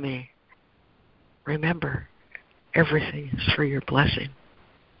to me, remember, everything is for your blessing.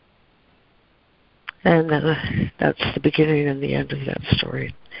 And that's the beginning and the end of that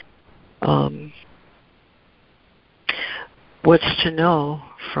story. What's to know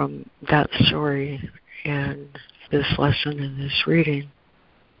from that story and this lesson and this reading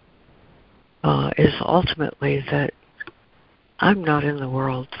is ultimately that I'm not in the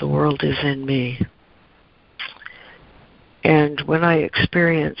world is in me. And when I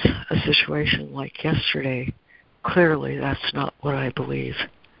experience a situation like yesterday, clearly that's not what I believe.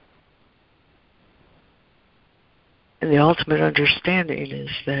 And the ultimate understanding is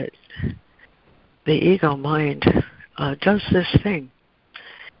that the ego mind does this thing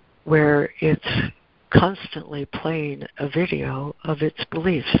where it's constantly playing a video of its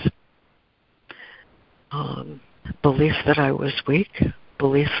beliefs. Belief that I was weak,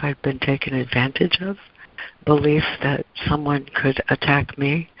 belief I'd been taken advantage of, belief that someone could attack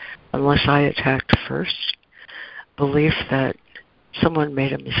me unless I attacked first, belief that someone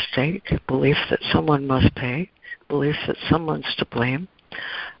made a mistake, belief that someone must pay, belief that someone's to blame,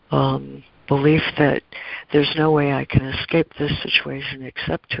 belief that there's no way I can escape this situation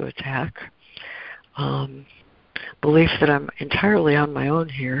except to attack, belief that I'm entirely on my own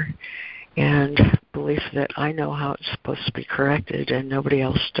here, and belief that I know how it's supposed to be corrected and nobody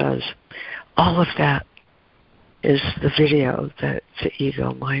else does. All of that is the video that the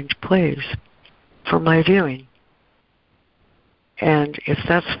ego mind plays for my viewing. And if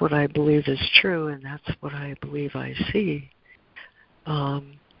that's what I believe is true and that's what I believe I see, I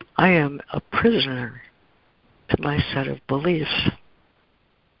am a prisoner to my set of beliefs.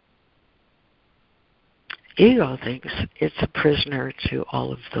 Ego thinks it's a prisoner to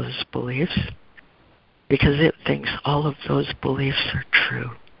all of those beliefs because it thinks all of those beliefs are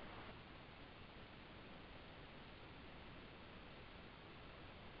true.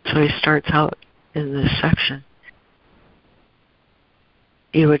 So he starts out in this section.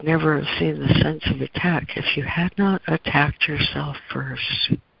 You would never have seen the sense of attack if you had not attacked yourself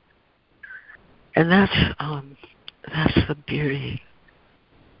first. And that's the beauty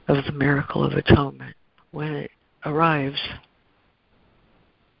of the miracle of atonement. When it arrives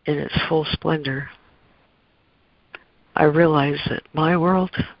in its full splendor, I realized that my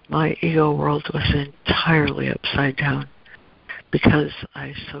world, my ego world, was entirely upside down because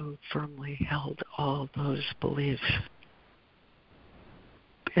I so firmly held all those beliefs.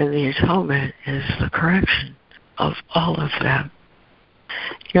 And the atonement is the correction of all of that.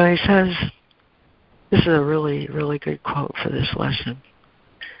 You know, he says, this is a really, really good quote for this lesson.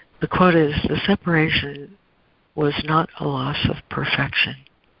 The quote is, the separation was not a loss of perfection.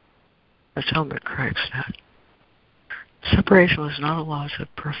 Atonement corrects that. Separation was not a loss of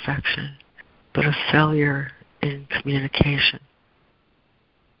perfection, but a failure in communication.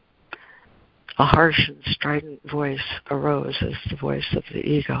 A harsh and strident voice arose as the voice of the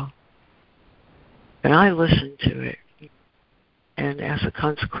ego. And I listened to it. And as a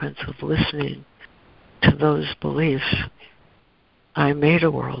consequence of listening to those beliefs, I made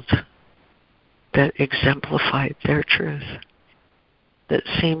a world that exemplified their truth, that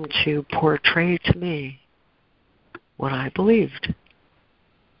seemed to portray to me what I believed.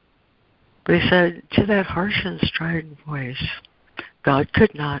 But he said, to that harsh and strident voice, God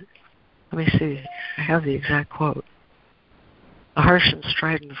could not, let me see, I have the exact quote. A harsh and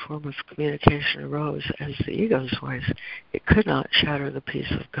strident form of communication arose as the ego's voice. It could not shatter the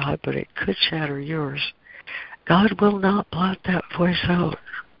peace of God, but it could shatter yours. God will not blot that voice out,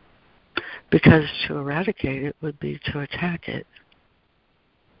 because to eradicate it would be to attack it.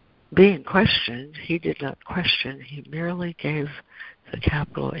 Being questioned, he did not question, he merely gave the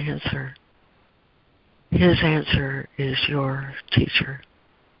capital answer. His answer is your teacher.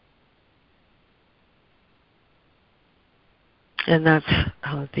 And that's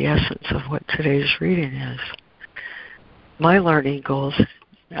the essence of what today's reading is. My learning goals,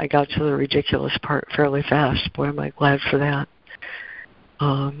 I got to the ridiculous part fairly fast. Boy, am I glad for that.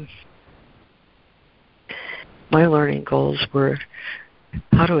 my learning goals were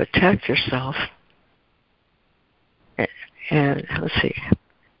how to attack yourself. And let's see,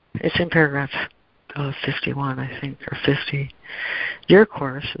 it's in paragraph 51, I think, or 50. Your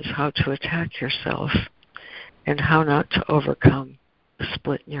course is how to attack yourself and how not to overcome the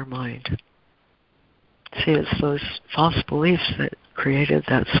split in your mind. See, it's those false beliefs that created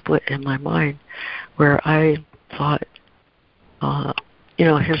that split in my mind where I thought,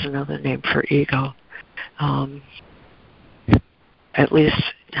 here's another name for ego. At least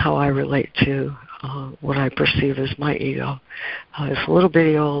how I relate to what I perceive as my ego. It's a little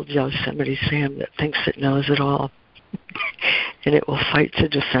bitty old Yosemite Sam that thinks it knows it all, and it will fight to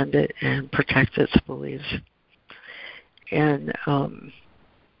defend it and protect its beliefs. And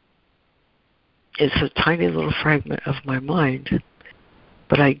it's a tiny little fragment of my mind,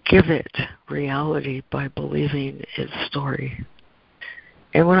 but I give it reality by believing its story.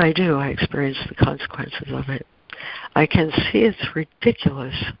 And when I do, I experience the consequences of it. I can see it's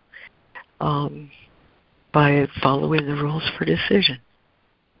ridiculous by following the rules for decision.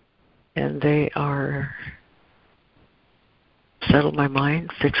 And they are settle my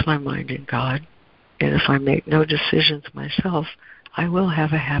mind, fix my mind in God, and if I make no decisions myself, I will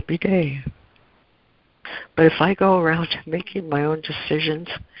have a happy day. But if I go around making my own decisions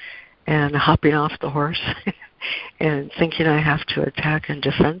and hopping off the horse and thinking I have to attack and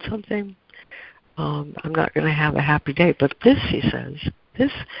defend something, I'm not going to have a happy day. But this, he says,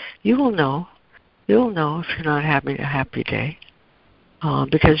 this you will know. You will know if you're not having a happy day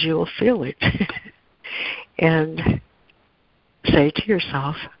because you will feel it. And say to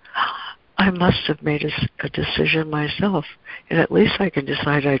yourself, I must have made a decision myself, and at least I can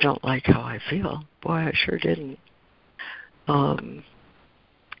decide I don't like how I feel. Boy, I sure didn't. And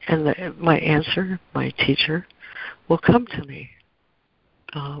my answer, my teacher, will come to me,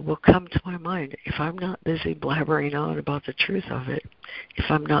 will come to my mind. If I'm not busy blabbering on about the truth of it, if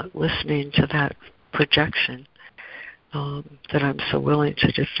I'm not listening to that projection that I'm so willing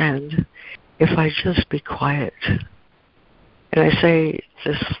to defend, if I just be quiet. And I say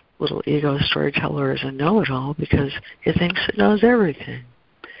this little ego storyteller is a know-it-all because it thinks it knows everything.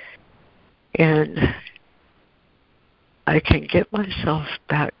 And I can get myself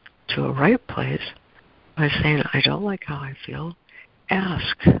back to a right place by saying, I don't like how I feel.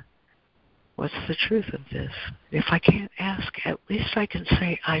 Ask, what's the truth of this? If I can't ask, at least I can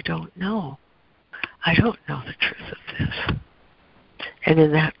say, I don't know. I don't know the truth of this. And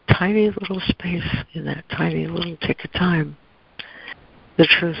in that tiny little space, in that tiny little tick of time, the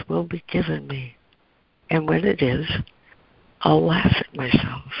truth will be given me. And when it is, I'll laugh at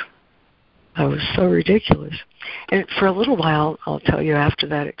myself. I was so ridiculous. And for a little while, I'll tell you, after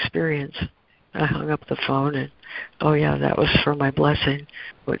that experience, I hung up the phone and, oh yeah, that was for my blessing.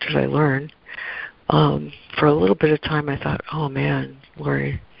 What did I learn? For a little bit of time, I thought, oh man,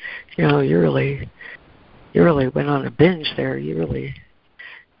 Lori, you really went on a binge there. You really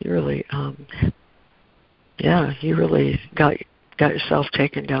got yourself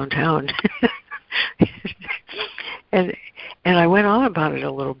taken downtown. and I went on about it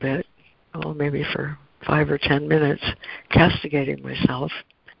a little bit, maybe for 5 or 10 minutes, castigating myself.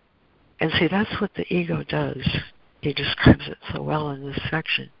 And see, that's what the ego does. He describes it so well in this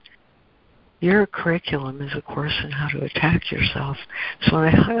section. Your curriculum is a course in how to attack yourself. So when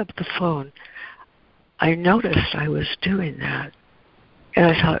I hung up the phone, I noticed I was doing that. And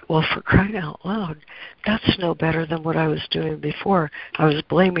I thought, well, for crying out loud, that's no better than what I was doing before. I was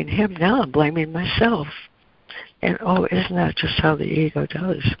blaming him. Now I'm blaming myself. And, isn't that just how the ego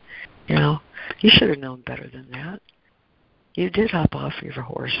does? You should have known better than that. You did hop off your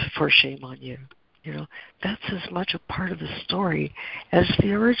horse, for shame on you. That's as much a part of the story as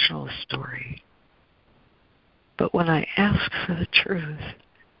the original story. But when I ask for the truth,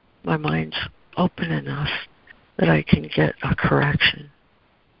 my mind's open enough that I can get a correction.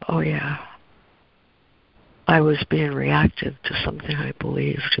 Oh yeah, I was being reactive to something I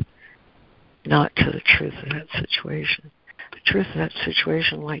believed, not to the truth of that situation. The truth of that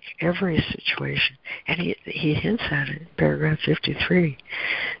situation, like every situation, and he hints at it in paragraph 53,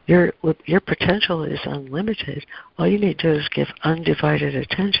 your potential is unlimited. All you need to do is give undivided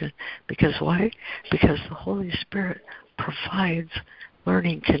attention. Because why? Because the Holy Spirit provides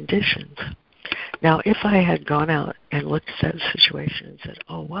learning conditions. Now, if I had gone out and looked at that situation and said,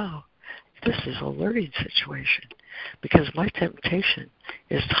 oh, wow, this is a learning situation, because my temptation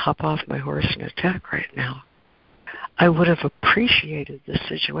is to hop off my horse and attack right now, I would have appreciated the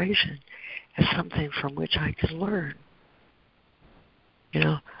situation as something from which I could learn.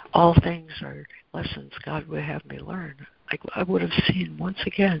 All things are lessons God would have me learn. I would have seen once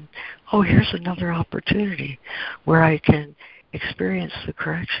again, here's another opportunity where I can experience the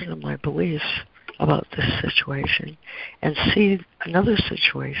correction of my beliefs about this situation and see another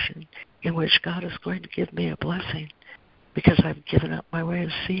situation in which God is going to give me a blessing because I've given up my way of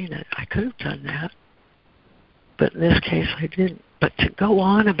seeing it. I could have done that, but in this case I didn't. But to go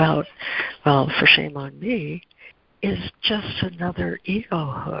on about, for shame on me, is just another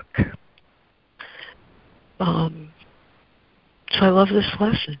ego hook. So I love this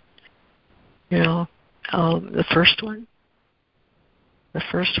lesson. The first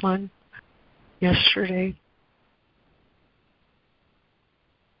one yesterday,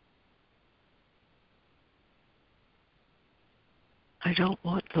 I don't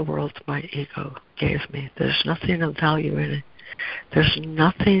want the world my ego gave me. There's nothing of value in it. There's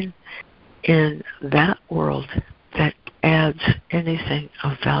nothing in that world that adds anything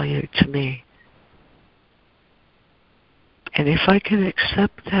of value to me. And if I can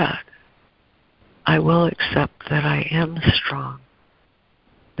accept that, I will accept that I am strong,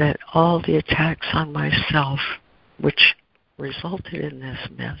 that all the attacks on myself, which resulted in this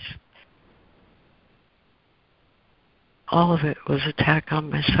mess, all of it was attack on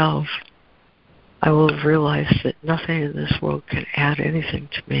myself. I will have realized that nothing in this world can add anything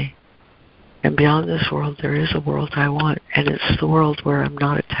to me. And beyond this world, there is a world I want, and it's the world where I'm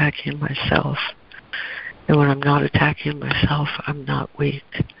not attacking myself. And when I'm not attacking myself, I'm not weak.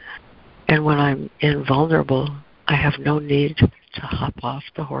 And when I'm invulnerable, I have no need to hop off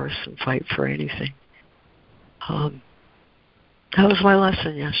the horse and fight for anything. That was my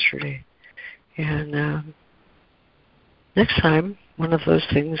lesson yesterday. And next time one of those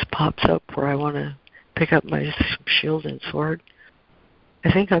things pops up where I want to pick up my shield and sword,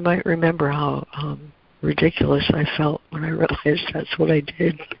 I think I might remember how ridiculous I felt when I realized that's what I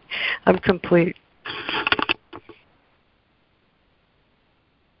did. I'm complete.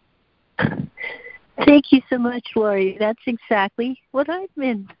 Thank you so much, Lori. That's exactly what I've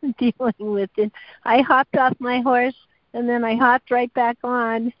been dealing with. And I hopped off my horse, and then I hopped right back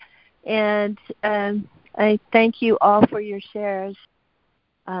on. And I thank you all for your shares.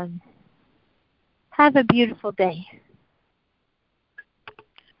 Have a beautiful day.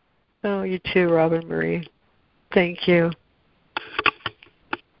 Oh, you too, Robin Marie. Thank you.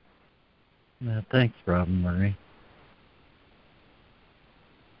 Thanks, Robin Marie.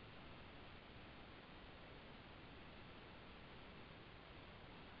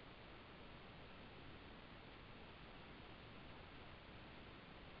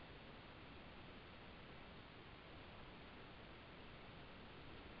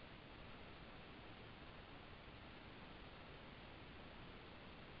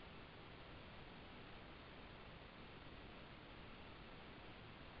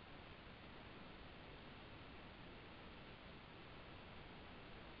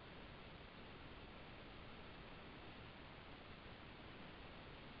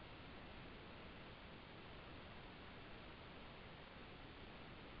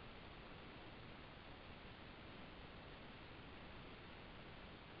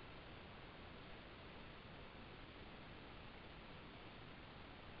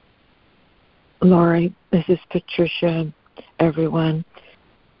 Lori, this is Patricia, everyone.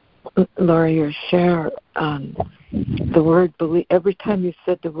 Lori, your share on the word believe, every time you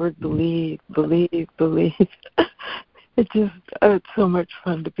said the word believe, it's so much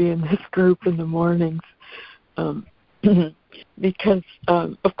fun to be in this group in the mornings. Because,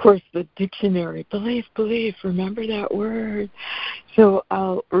 of course, the dictionary, believe, remember that word. So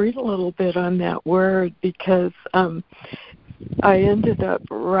I'll read a little bit on that word because I ended up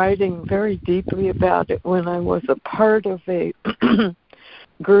writing very deeply about it when I was a part of a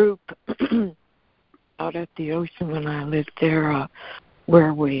group out at the ocean when I lived there,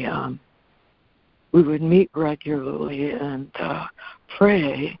 where we would meet regularly and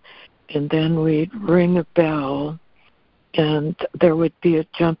pray, and then we'd ring a bell, and there would be a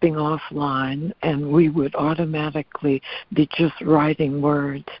jumping off line, and we would automatically be just writing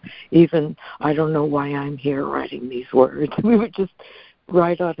words. Even, I don't know why I'm here writing these words. We would just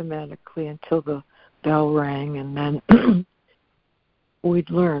write automatically until the bell rang, and then we'd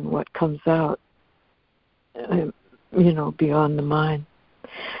learn what comes out, beyond the mind.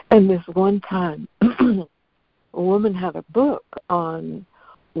 And this one time, a woman had a book on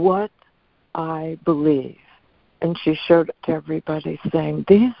what I believe. And she showed it to everybody saying,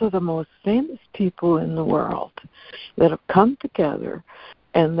 these are the most famous people in the world that have come together,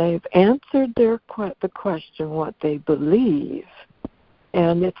 and they've answered the question what they believe.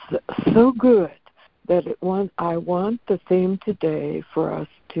 And it's so good that I want the theme today for us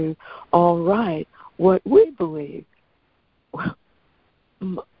to all write what we believe. Well,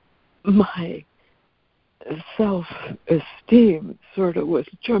 my self-esteem sort of was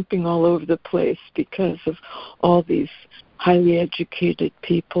jumping all over the place because of all these highly educated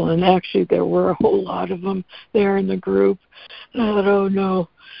people, and actually there were a whole lot of them there in the group. And I thought, oh no,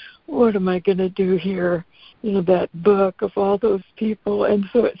 what am I going to do here? That book of all those people. And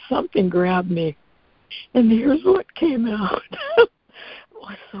so something grabbed me, and here's what came out. It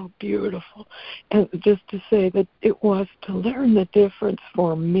was so beautiful. And just to say that it was to learn the difference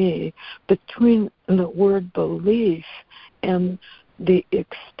for me between the word belief and the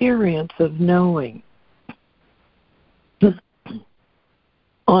experience of knowing.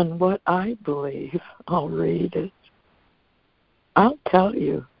 On what I believe, I'll read it. I'll tell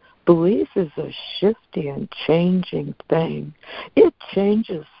you, belief is a shifty and changing thing. It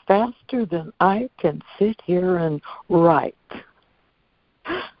changes faster than I can sit here and write.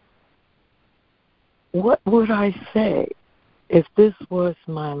 What would I say if this was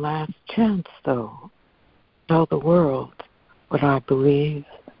my last chance, though? Tell the world what I believe,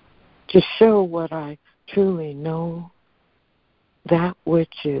 to show what I truly know, that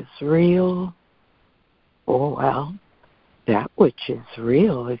which is real. Oh, well, that which is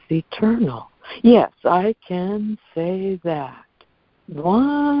real is eternal. Yes, I can say that.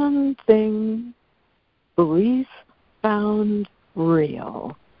 One thing, belief found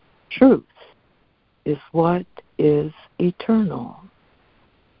real. Truth is what is eternal.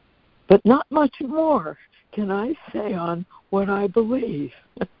 But not much more can I say on what I believe.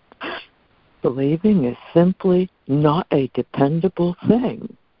 Believing is simply not a dependable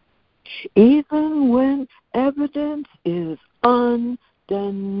thing. Even when evidence is undeniable.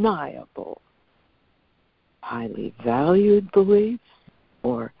 Highly valued beliefs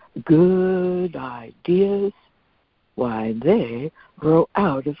or good ideas, why, they grow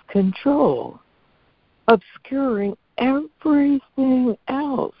out of control, obscuring everything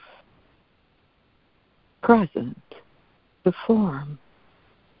else present to form.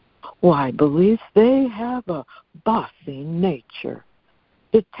 Why, beliefs, they have a bossy nature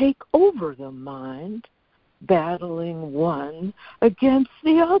to take over the mind, battling one against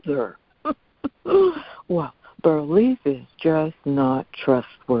the other. Well, belief is just not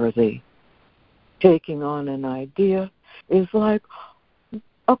trustworthy. Taking on an idea is like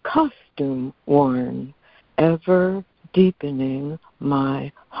a costume worn, ever deepening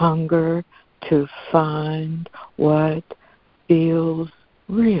my hunger to find what feels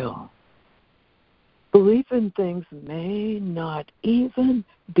real. Belief in things may not even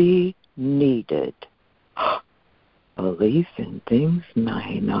be needed. Belief in things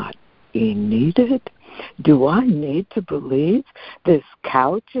may not be needed? Do I need to believe this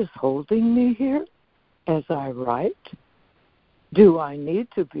couch is holding me here as I write? Do I need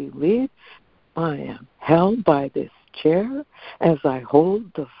to believe I am held by this chair as I hold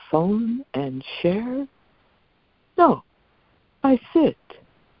the phone and share? No, I sit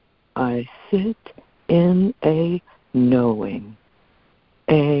in a knowing,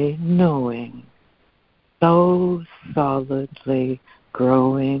 so solidly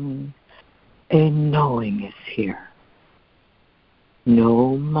growing. A knowing is here.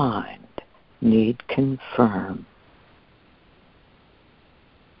 No mind need confirm.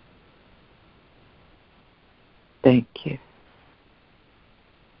 Thank you.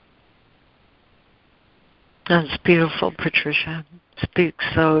 That's beautiful, Patricia. Speaks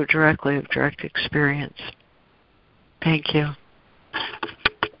so directly of direct experience. Thank you.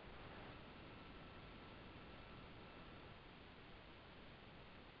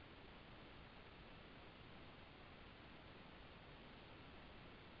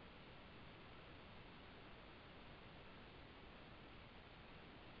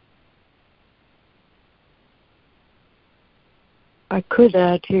 I could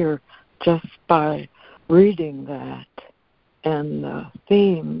add here, just by reading that and the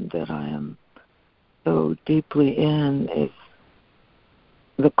theme that I am so deeply in is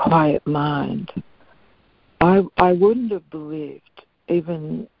the quiet mind. I wouldn't have believed,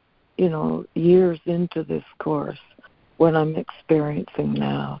 even, years into this course, what I'm experiencing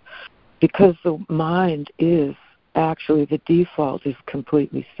now, because the mind is actually, the default is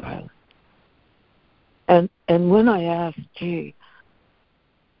completely silent. And when I asked, gee,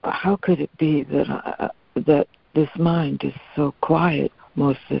 how could it be that that this mind is so quiet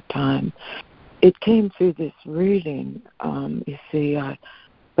most of the time? It came through this reading. You see, I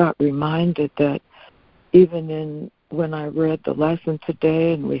got reminded that even when I read the lesson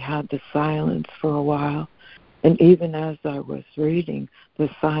today and we had the silence for a while, And even as I was reading the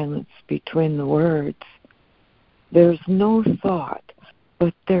silence between the words, there's no thought,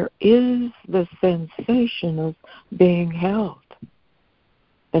 but there is the sensation of being held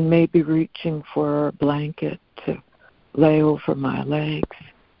and maybe reaching for a blanket to lay over my legs.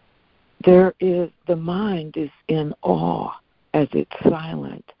 The mind is in awe as it's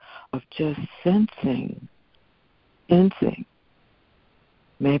silent of just sensing,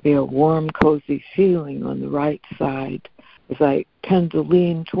 maybe a warm, cozy feeling on the right side as I tend to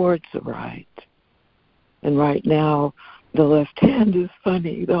lean towards the right. And right now, the left hand is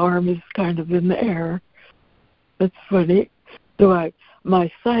funny. The arm is kind of in the air. That's funny. So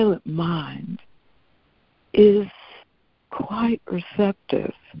my silent mind is quite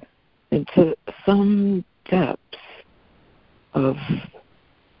receptive into some depths of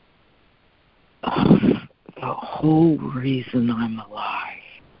the whole reason I'm alive.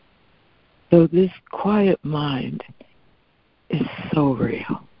 So this quiet mind is so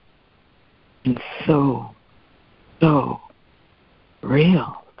real and so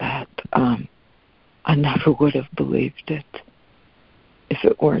real that I never would have believed it if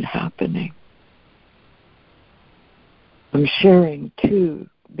it weren't happening. I'm sharing too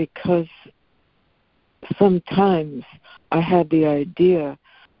because sometimes I had the idea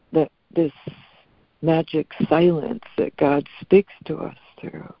that this magic silence that God speaks to us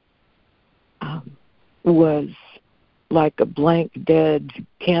through was like a blank, dead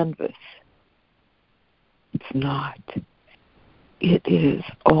canvas. It's not. It is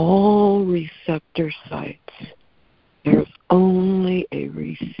all receptor sites. There's only a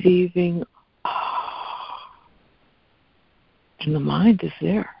receiving and the mind is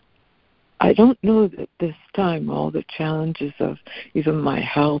there. I don't know that this time all the challenges of even my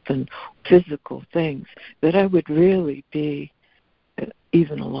health and physical things, that I would really be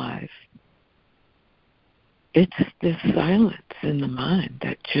even alive. It's this silence in the mind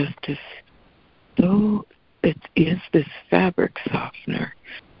that just is so, it is this fabric softener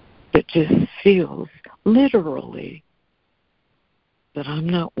that just feels literally that I'm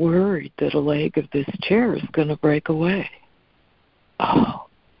not worried that a leg of this chair is going to break away. Oh,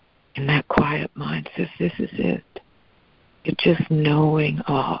 and that quiet mind says, this is it. It's just knowing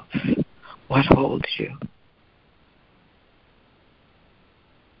of what holds you.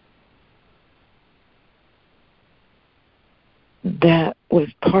 That was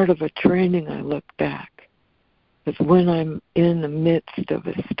part of a training. I look back. Because when I'm in the midst of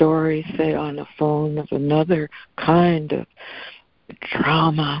a story, say on a phone of another kind of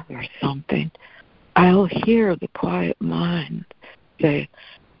drama or something, I'll hear the quiet mind say,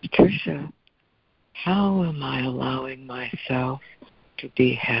 Patricia, how am I allowing myself to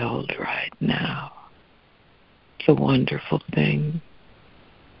be held right now? It's a wonderful thing.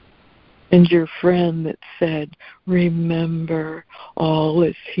 And your friend that said, remember, all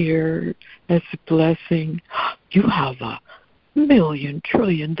is here as a blessing. You have a $1 million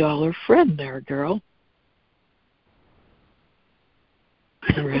trillion friend there, girl.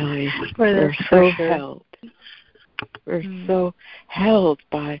 Really, we're so held. We're so held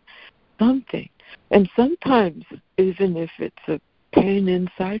by something. And sometimes, even if it's a pain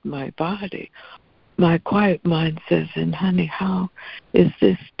inside my body, my quiet mind says, and honey, how is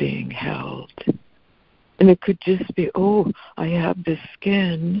this being held? And it could just be, oh, I have this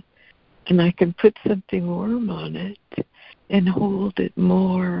skin, and I can put something warm on it and hold it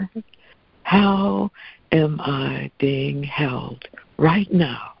more. How am I being held right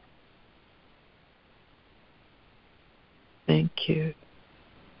now? Thank you.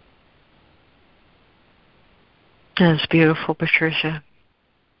 That's beautiful, Patricia.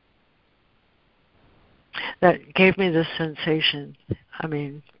 That gave me the sensation, I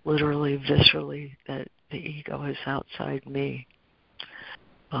mean, literally, viscerally, that the ego is outside me,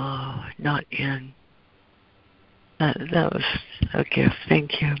 not in. That was a gift.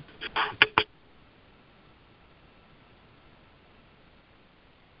 Thank you.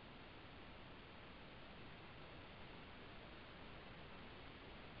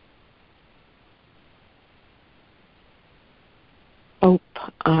 Oh,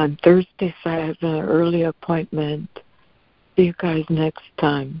 on Thursday, I have an early appointment. See you guys next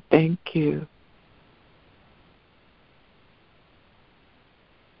time. Thank you.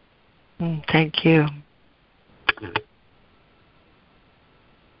 Thank you.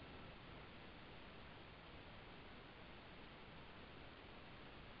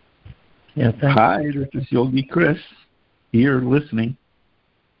 Yeah, hi, this is Yogi Chris, here listening.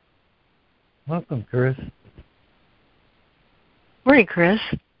 Welcome, Chris. Morning, Chris.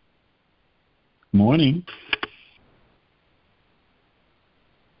 Morning.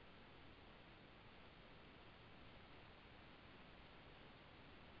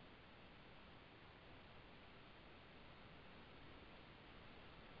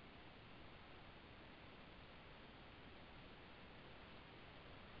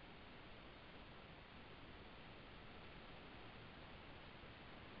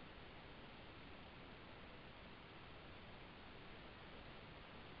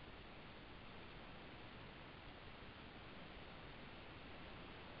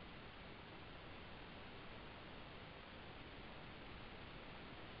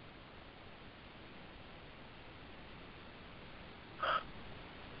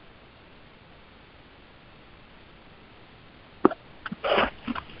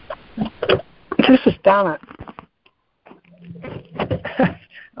 This is Donna.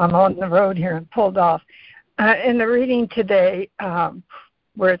 I'm on the road here and pulled off. In the reading today,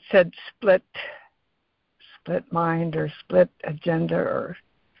 where it said split mind or split agenda, or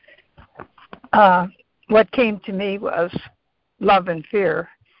what came to me was love and fear.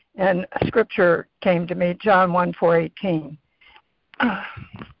 And scripture came to me, John 1:4-18,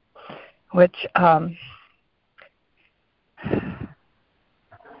 which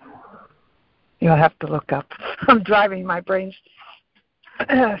you'll have to look up. I'm driving, my brain's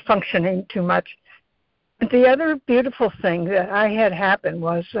functioning too much. The other beautiful thing that I had happen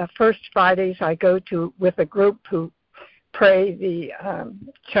was first Fridays I go to with a group who pray the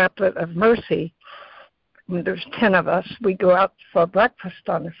Chaplet of Mercy. There's 10 of us. We go out for breakfast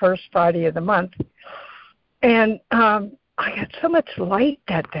on the first Friday of the month. And I had so much light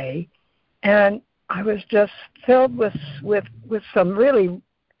that day, and I was just filled with some really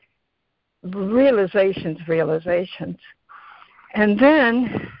realizations. And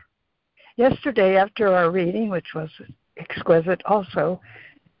then yesterday, after our reading, which was exquisite also,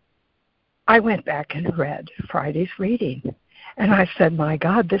 I went back and read Friday's reading. And I said, my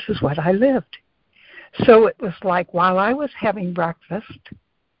God, this is what I lived. So it was like while I was having breakfast,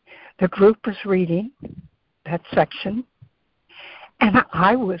 the group was reading that section, and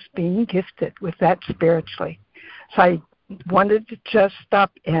I was being gifted with that spiritually. So I wanted to just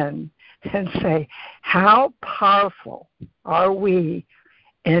stop in and say, how powerful are we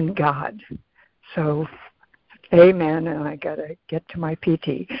in God? So, amen, and I got to get to my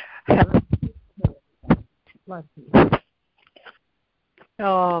PT. Love you.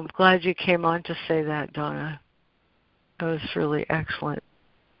 Oh, I'm glad you came on to say that, Donna. That was really excellent.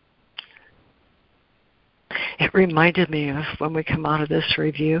 It reminded me of when we come out of this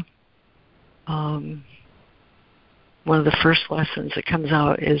review, one of the first lessons that comes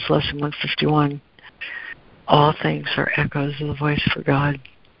out is lesson 151. All things are echoes of the voice for God.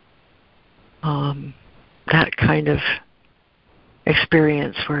 That kind of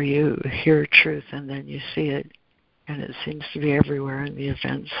experience where you hear truth and then you see it, and it seems to be everywhere in the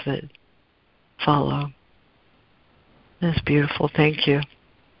events that follow. That's beautiful. Thank you.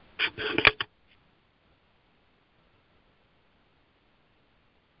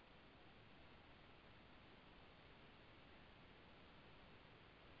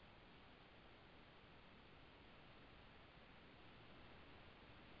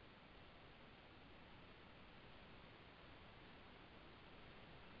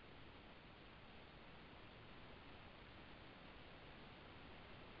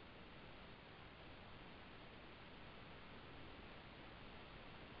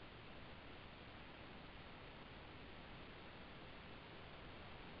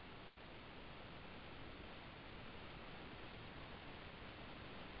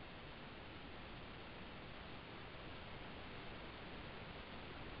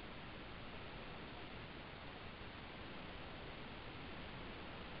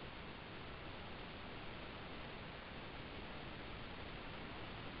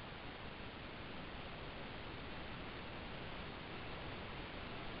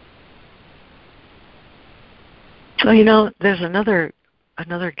 So, there's another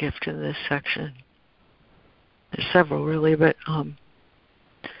gift in this section. There's several, really, but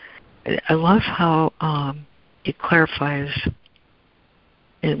I love how it clarifies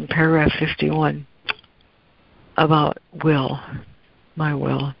in paragraph 51 about will, my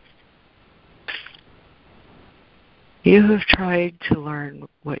will. You who have tried to learn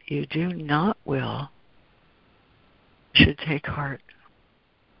what you do not will should take heart.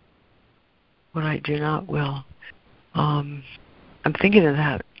 What I do not will. I'm thinking of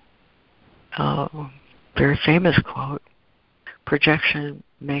that very famous quote, projection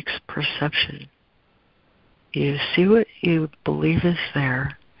makes perception. You see what you believe is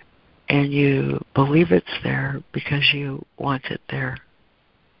there, and you believe it's there because you want it there.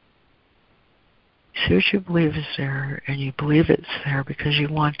 You see what you believe is there, and you believe it's there because you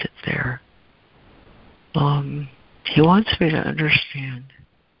want it there. He wants me to understand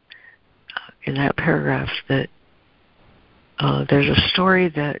in that paragraph that there's a story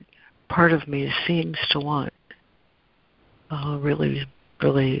that part of me seems to want really,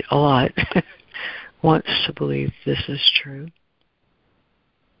 really a lot, wants to believe this is true,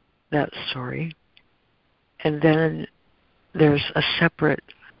 that story. And then there's a separate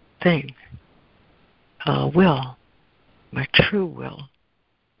thing, will, my true will.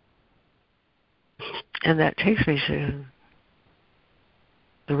 And that takes me to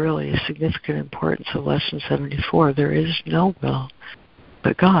the really significant importance of Lesson 74. There is no will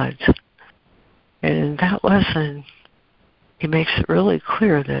but God's. And in that lesson, he makes it really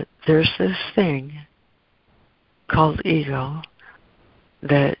clear that there's this thing called ego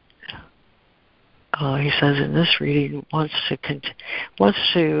that he says in this reading wants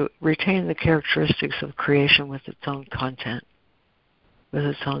to retain the characteristics of creation with its own content, with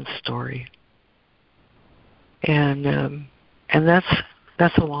its own story, and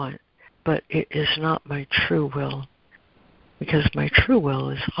that's a want, but it is not my true will, because my true will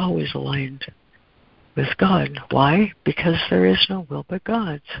is always aligned with God. Why? Because there is no will but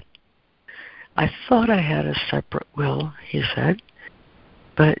God's. I thought I had a separate will, he said,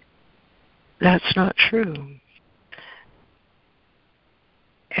 but that's not true.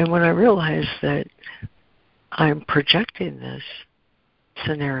 And when I realized that I'm projecting this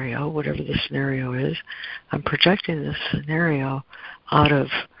scenario, whatever the scenario is, I'm projecting this scenario out of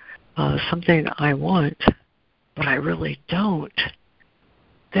something I want, but I really don't,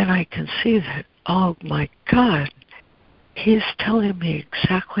 then I can see that, oh my God, he's telling me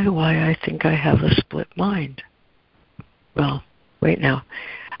exactly why I think I have a split mind. Well, wait now.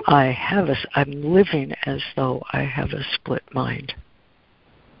 I'm living as though I have a split mind.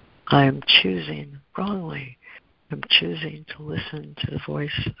 I'm choosing wrongly. I'm choosing to listen to the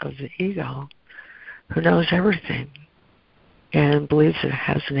voice of the ego, who knows everything and believes it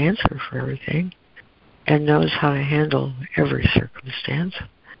has an answer for everything and knows how to handle every circumstance.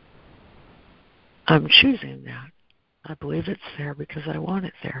 I'm choosing that. I believe it's there because I want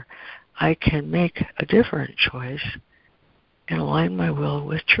it there. I can make a different choice and align my will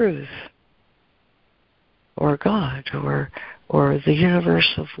with truth, or God, or the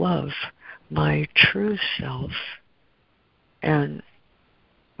universe of love, my true self, and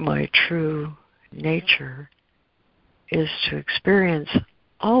my true nature is to experience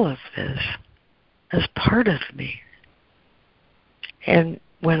all of this as part of me. And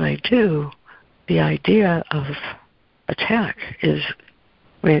when I do, the idea of attack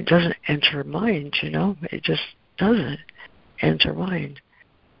it doesn't enter mind, it just doesn't enter mind.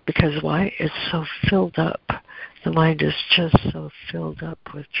 Because why? It's so filled up. The mind is just so filled up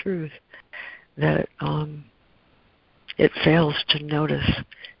with truth that it fails to notice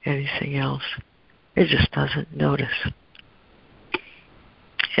anything else. It just doesn't notice.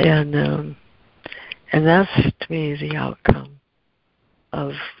 And that's, to me, the outcome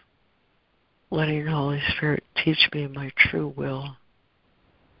of letting the Holy Spirit teach me my true will.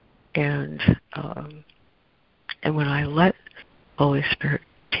 And when I let Holy Spirit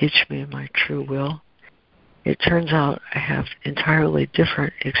teach me my true will, it turns out I have entirely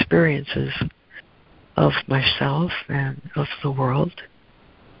different experiences of myself and of the world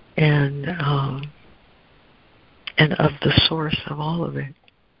and of the source of all of it.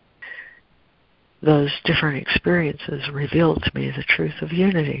 Those different experiences reveal to me the truth of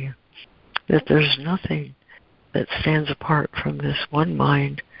unity, that there's nothing that stands apart from this one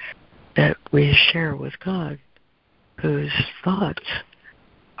mind that we share with God, whose thoughts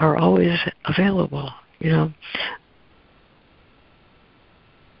are always available,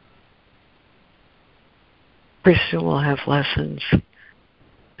 Pretty soon we'll have lessons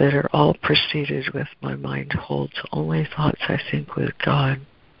that are all preceded with my mind holds only thoughts I think with God.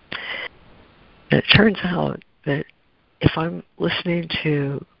 And it turns out that if I'm listening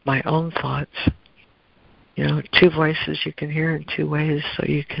to my own thoughts, two voices you can hear in two ways, so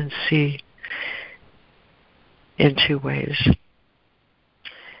you can see in two ways.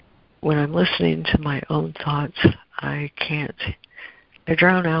 When I'm listening to my own thoughts, I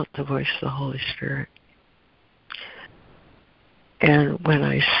drown out the voice of the Holy Spirit. And when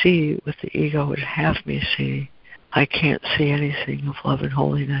I see what the ego would have me see, I can't see anything of love and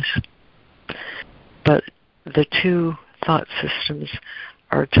holiness. But the two thought systems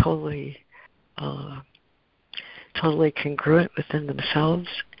are totally congruent within themselves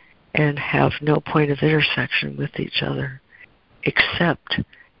and have no point of intersection with each other, except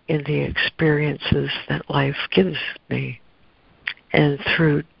in the experiences that life gives me. And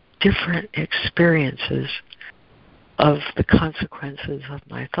through different experiences of the consequences of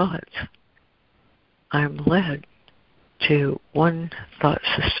my thoughts, I'm led to one thought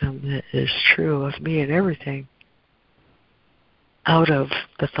system that is true of me and everything, out of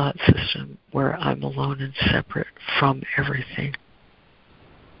the thought system where I'm alone and separate from everything.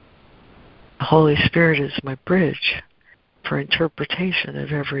 The Holy Spirit is my bridge for interpretation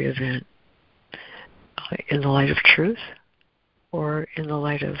of every event in the light of truth or in the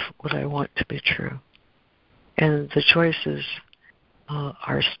light of what I want to be true. And the choices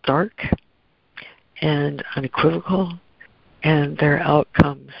are stark and unequivocal, and their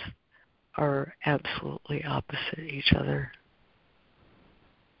outcomes are absolutely opposite each other.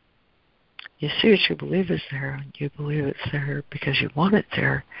 You see what you believe is there, and you believe it's there because you want it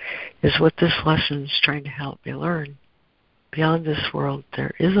there, is what this lesson is trying to help me learn. Beyond this world,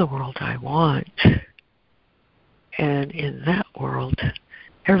 there is a world I want. And in that world,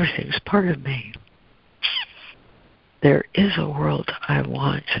 everything's part of me. There is a world I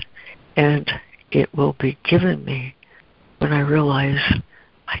want, and it will be given me when I realize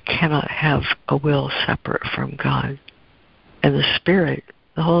I cannot have a will separate from God. And the Spirit,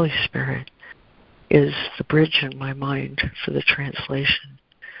 the Holy Spirit, is the bridge in my mind for the translation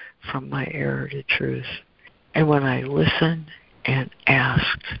from my error to truth. And when I listen and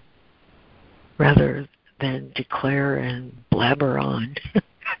ask, rather than declare and blabber on,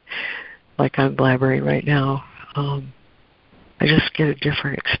 like I'm blabbering right now, I just get a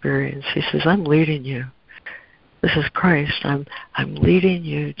different experience. He says, I'm leading you. This is Christ. I'm leading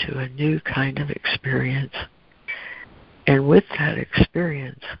you to a new kind of experience. And with that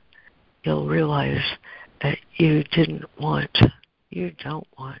experience, you'll realize that you don't want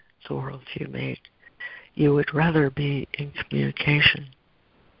the world you made. You would rather be in communication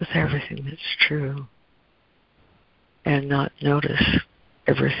with everything that's true and not notice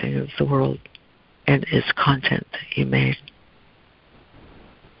everything of the world and its content that you made.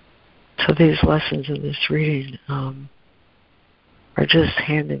 So these lessons in this reading are just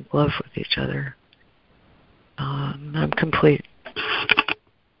hand in glove with each other. I'm complete.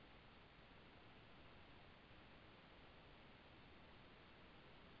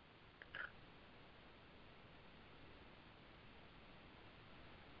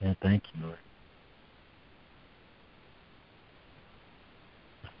 Yeah, thank you, Lord.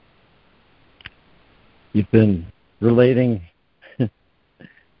 You've been relating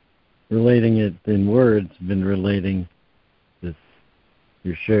it in words, been relating this,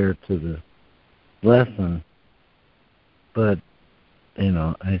 your share to the lesson, but,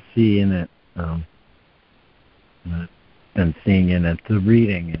 I see in it, and seeing in it the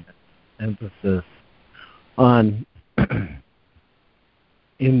reading and emphasis on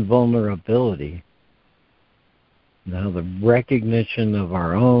invulnerability. Now, the recognition of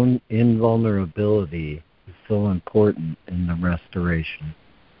our own invulnerability is so important in the restoration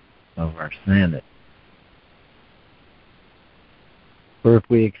of our sanity. For if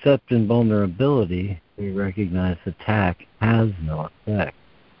we accept invulnerability, we recognize attack has no effect.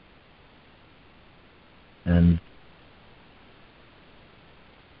 And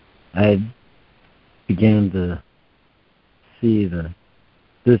I began to see this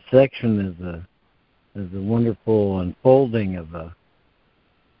section as a wonderful unfolding of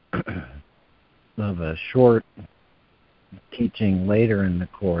a short teaching later in the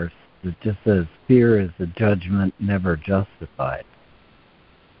course that just says fear is a judgment never justified.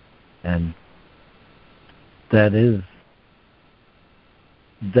 And that is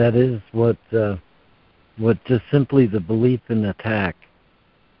what just simply the belief in attack,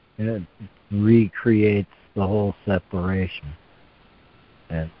 it recreates the whole separation.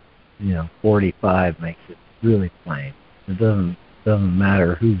 And 45 makes it really plain. It doesn't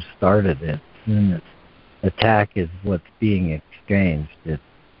matter who started it. As soon as attack is what's being exchanged,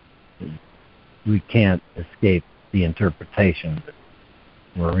 we can't escape the interpretation that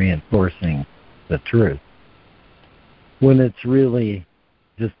we're reinforcing the truth. When it's really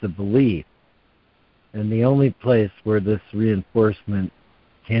just a belief, and the only place where this reinforcement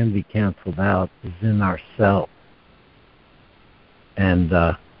can be canceled out is in ourself.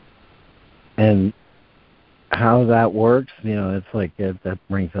 And how that works, it's like that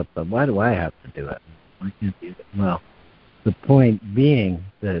brings up the why do I have to do it? Why can't you do it? Well, the point being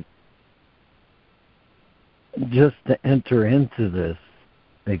that just to enter into this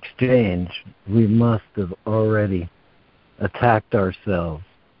exchange, we must have already attacked ourselves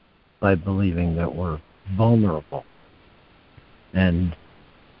by believing that we're vulnerable. And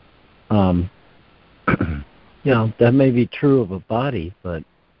that may be true of a body, but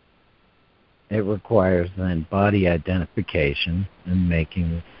it requires then body identification and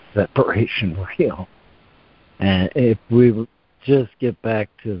making the separation real. And if we just get back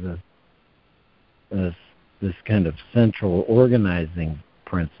to this kind of central organizing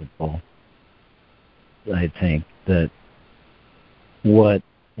principle, I think that what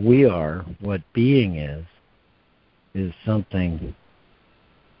we are, what being is something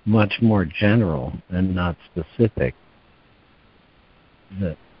much more general and not specific.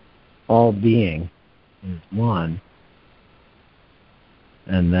 That all being is one,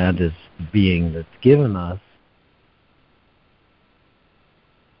 and that is the being that's given us.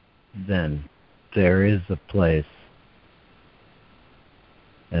 Then there is a place,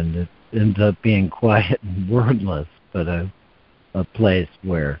 and it ends up being quiet and wordless, but a place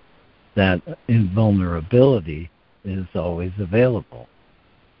where that invulnerability is always available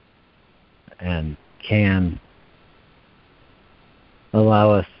and can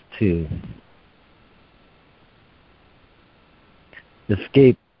allow us to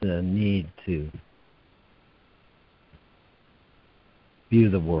escape the need to view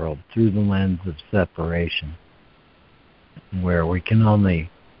the world through the lens of separation, where we can only,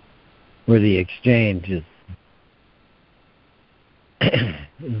 where the exchange is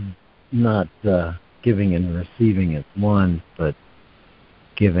not giving and receiving as one, but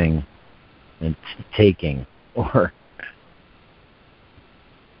giving and taking, or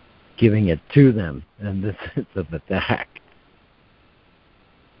giving it to them, and this is of attack.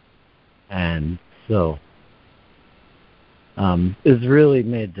 And so it's really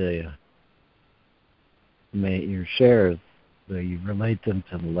made your shares, so you relate them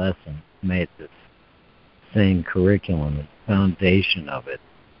to the lesson, made this same curriculum, the foundation of it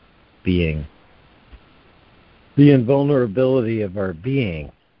being the invulnerability of our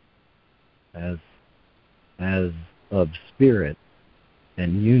being as of spirit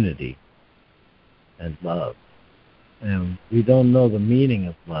and unity and love. And we don't know the meaning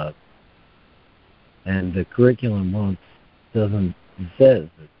of love. And the curriculum says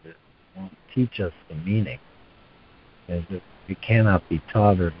it won't teach us the meaning. As it cannot be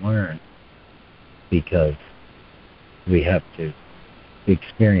taught or learned because we have to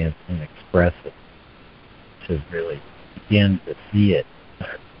experience and express it to really begin to see it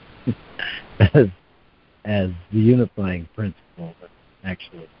as the unifying principle that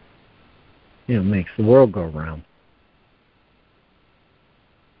actually makes the world go round.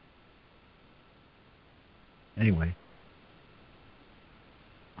 Anyway,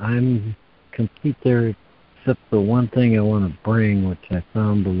 I'm complete there, except for one thing I want to bring, which I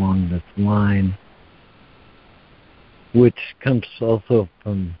found along this line, which comes also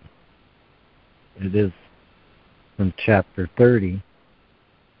from chapter 30,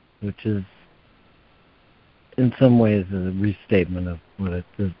 which is in some ways a restatement of what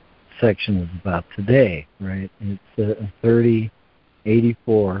the section is about today, right? It's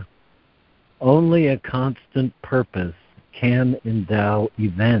 30:84. Only a constant purpose can endow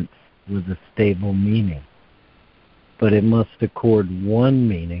events with a stable meaning, but it must accord one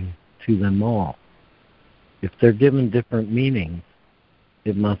meaning to them all. If they're given different meanings,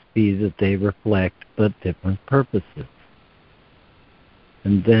 it must be that they reflect but different purposes.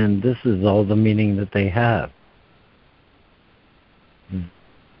 And then this is all the meaning that they have.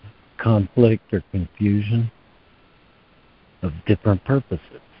 Conflict or confusion of different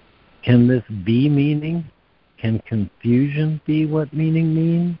purposes. Can this be meaning? Can confusion be what meaning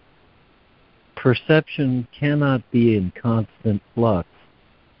means? Perception cannot be in constant flux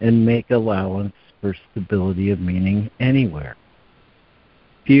and make allowance for stability of meaning anywhere.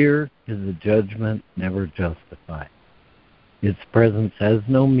 Fear is a judgment never justified. Its presence has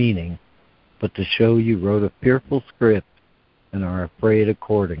no meaning but to show you wrote a fearful script and are afraid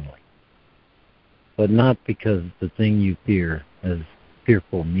accordingly, but not because the thing you fear has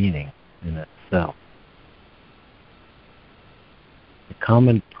fearful meaning in itself. The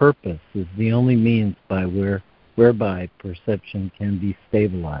common purpose is the only means whereby perception can be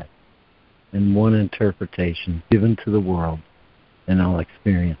stabilized, and one interpretation given to the world and all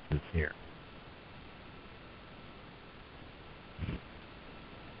experiences here.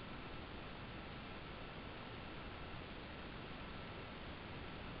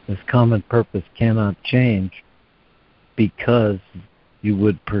 This common purpose cannot change because you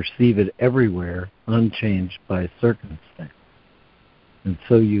would perceive it everywhere unchanged by circumstance. And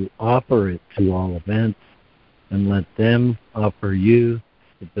so you offer it to all events and let them offer you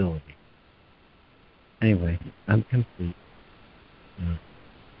stability. Anyway, I'm complete.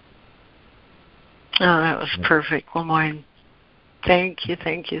 Oh, that was perfect, Lemoyne. Thank you.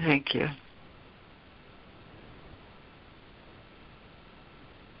 Thank you,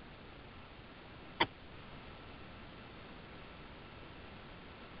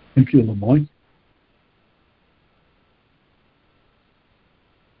 Lemoyne.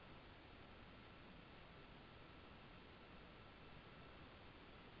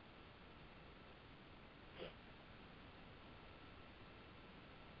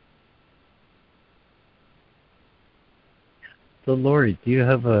 So, Lori, do you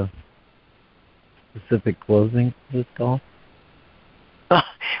have a specific closing for this call?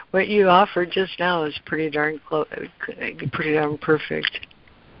 What you offered just now is pretty darn perfect.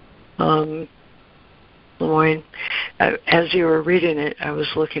 Lemoyne, as you were reading it, I was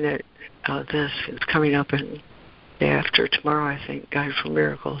looking at this. It's coming up in day after tomorrow, I think, Guide for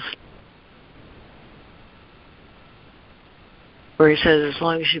Miracles, where he says, as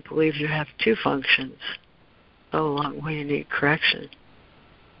long as you believe you have two functions, so long will you need correction.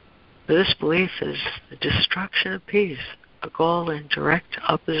 But this belief is the destruction of peace, a goal in direct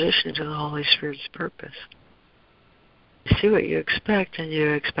opposition to the Holy Spirit's purpose. You see what you expect, and you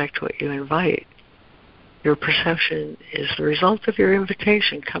expect what you invite. Your perception is the result of your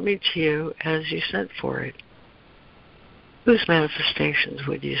invitation coming to you as you sent for it. Whose manifestations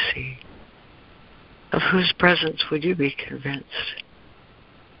would you see? Of whose presence would you be convinced?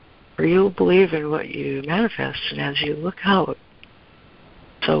 For you will believe in what you manifest, and as you look out,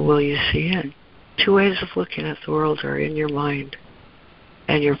 so will you see in. Two ways of looking at the world are in your mind,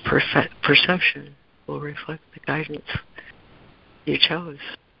 and your perception will reflect the guidance you chose.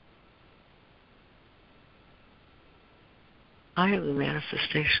 I am the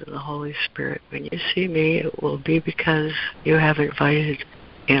manifestation of the Holy Spirit. When you see me, it will be because you have invited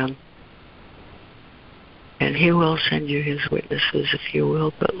Him. And He will send you His witnesses if you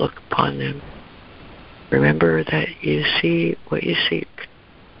will but look upon them. Remember that you see what you seek.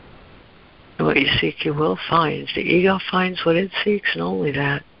 And what you seek you will find. The ego finds what it seeks, and only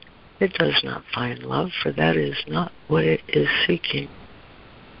that. It does not find love, for that is not what it is seeking.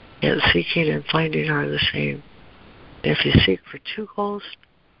 Yet seeking and finding are the same. If you seek for two goals,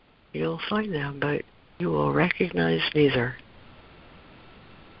 you'll find them, but you will recognize neither.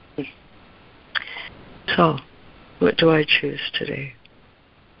 So, what do I choose today?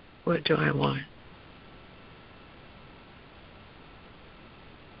 What do I want?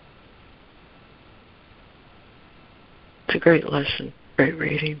 It's a great lesson, great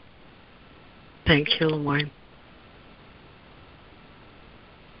reading. Thank you, Lemoyne.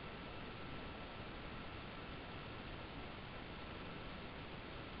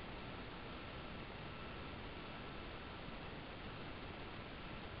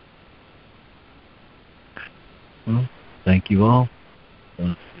 Well, thank you all.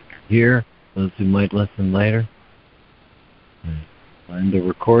 Those here, those who might listen later. Find the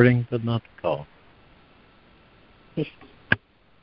recording, but not the call.